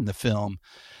 Seeing the film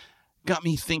got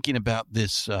me thinking about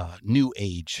this new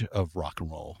age of rock and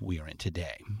roll we are in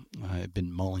today. I've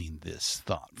been mulling this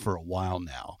thought for a while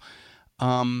now.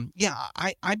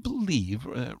 I believe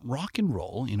rock and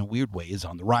roll, in a weird way, is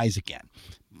on the rise again,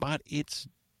 but it's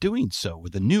doing so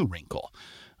with a new wrinkle.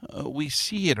 We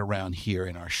see it around here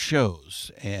in our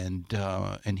shows and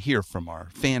hear from our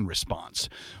fan response.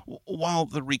 While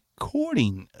the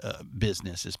recording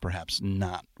business is perhaps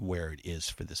not where it is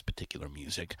for this particular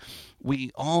music,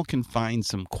 we all can find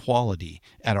some quality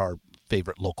at our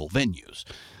favorite local venues.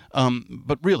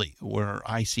 But really, where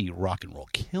I see rock and roll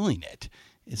killing it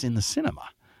is in the cinema.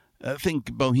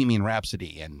 Think Bohemian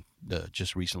Rhapsody and the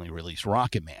just recently released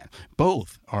Rocket Man.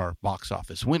 Both are box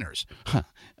office winners,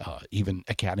 even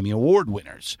Academy Award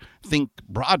winners. Think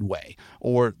Broadway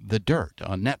or The Dirt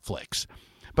on Netflix.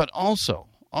 But also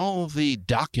all the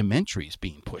documentaries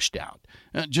being pushed out.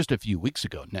 Just a few weeks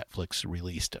ago, Netflix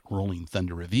released Rolling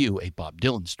Thunder Review, a Bob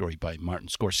Dylan story by Martin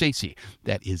Scorsese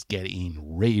that is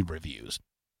getting rave reviews.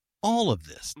 All of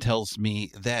this tells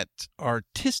me that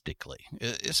artistically,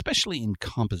 especially in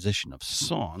composition of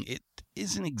song, it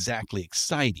isn't exactly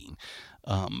exciting.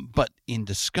 But in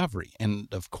discovery and,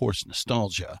 of course,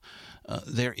 nostalgia,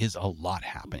 there is a lot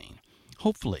happening.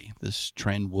 Hopefully, this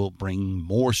trend will bring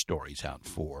more stories out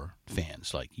for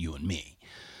fans like you and me.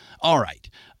 All right,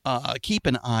 keep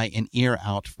an eye and ear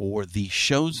out for the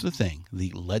Show's the Thing,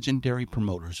 the legendary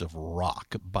promoters of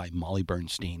rock by Molly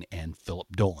Bernstein and Philip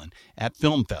Dolan at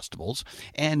film festivals.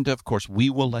 And, of course,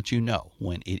 we will let you know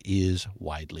when it is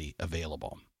widely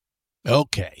available.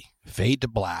 Okay, fade to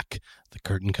black, the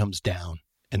curtain comes down,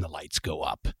 and the lights go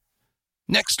up.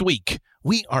 Next week,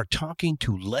 we are talking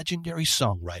to legendary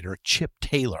songwriter Chip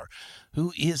Taylor,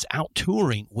 who is out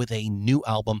touring with a new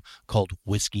album called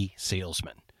Whiskey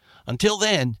Salesman. Until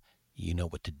then, you know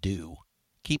what to do.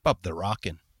 Keep up the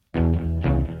rockin'.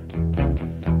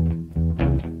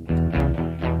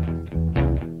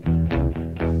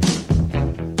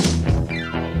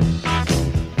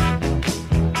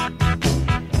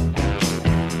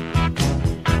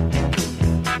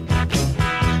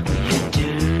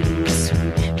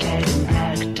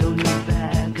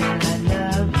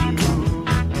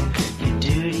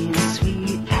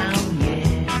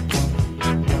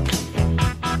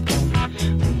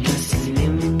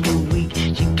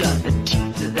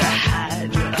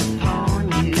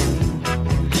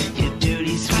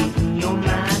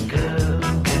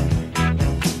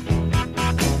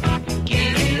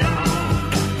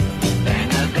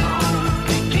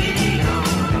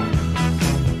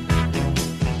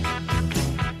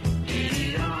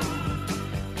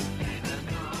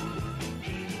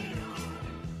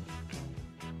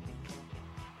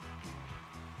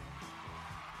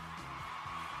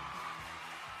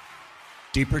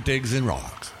 Deeper Digs in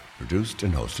Rock, produced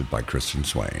and hosted by Christian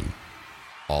Swain.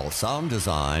 All sound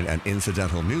design and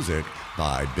incidental music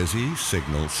by Busy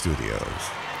Signal Studios.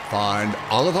 Find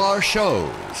all of our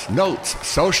shows, notes,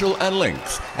 social, and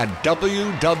links at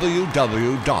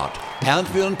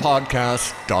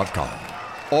www.pantheonpodcast.com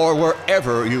or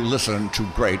wherever you listen to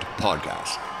great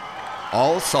podcasts.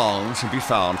 All songs can be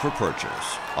found for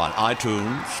purchase on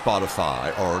iTunes,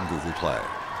 Spotify, or Google Play.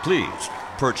 Please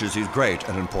purchase these great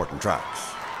and important tracks.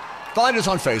 Find us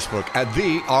on Facebook at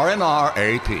the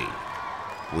RNRAP.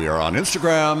 We are on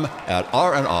Instagram at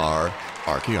RNR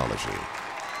Archaeology.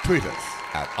 Tweet us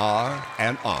at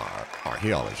RNR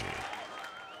Archaeology.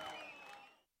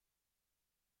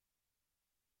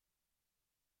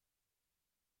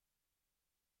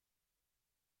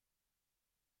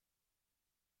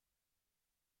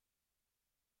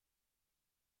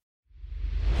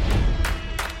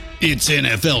 It's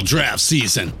NFL draft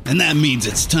season, and that means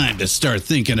it's time to start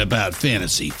thinking about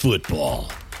fantasy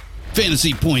football.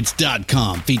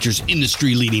 FantasyPoints.com features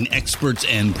industry-leading experts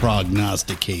and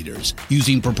prognosticators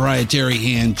using proprietary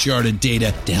hand-charted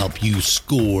data to help you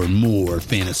score more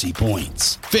fantasy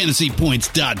points.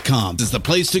 FantasyPoints.com is the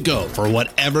place to go for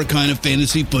whatever kind of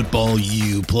fantasy football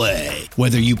you play.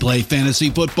 Whether you play fantasy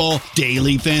football,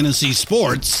 daily fantasy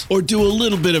sports, or do a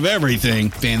little bit of everything,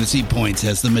 Fantasy Points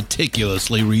has the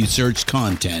meticulously researched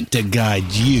content to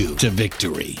guide you to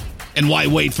victory. And why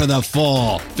wait for the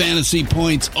fall? Fantasy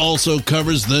Points also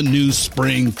covers the new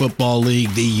spring football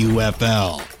league, the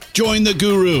UFL. Join the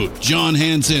guru, John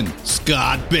Hansen,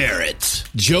 Scott Barrett,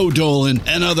 Joe Dolan,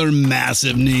 and other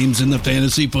massive names in the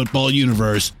fantasy football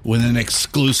universe with an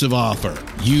exclusive offer.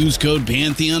 Use code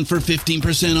Pantheon for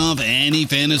 15% off any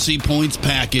Fantasy Points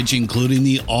package, including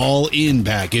the all-in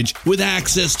package, with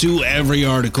access to every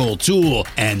article, tool,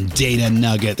 and data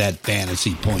nugget that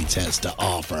Fantasy Points has to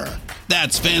offer.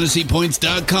 That's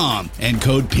FantasyPoints.com and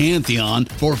code Pantheon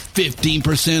for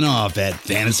 15% off at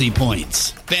Fantasy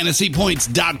Points.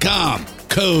 FantasyPoints.com,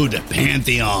 code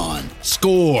Pantheon.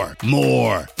 Score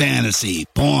more fantasy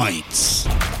points.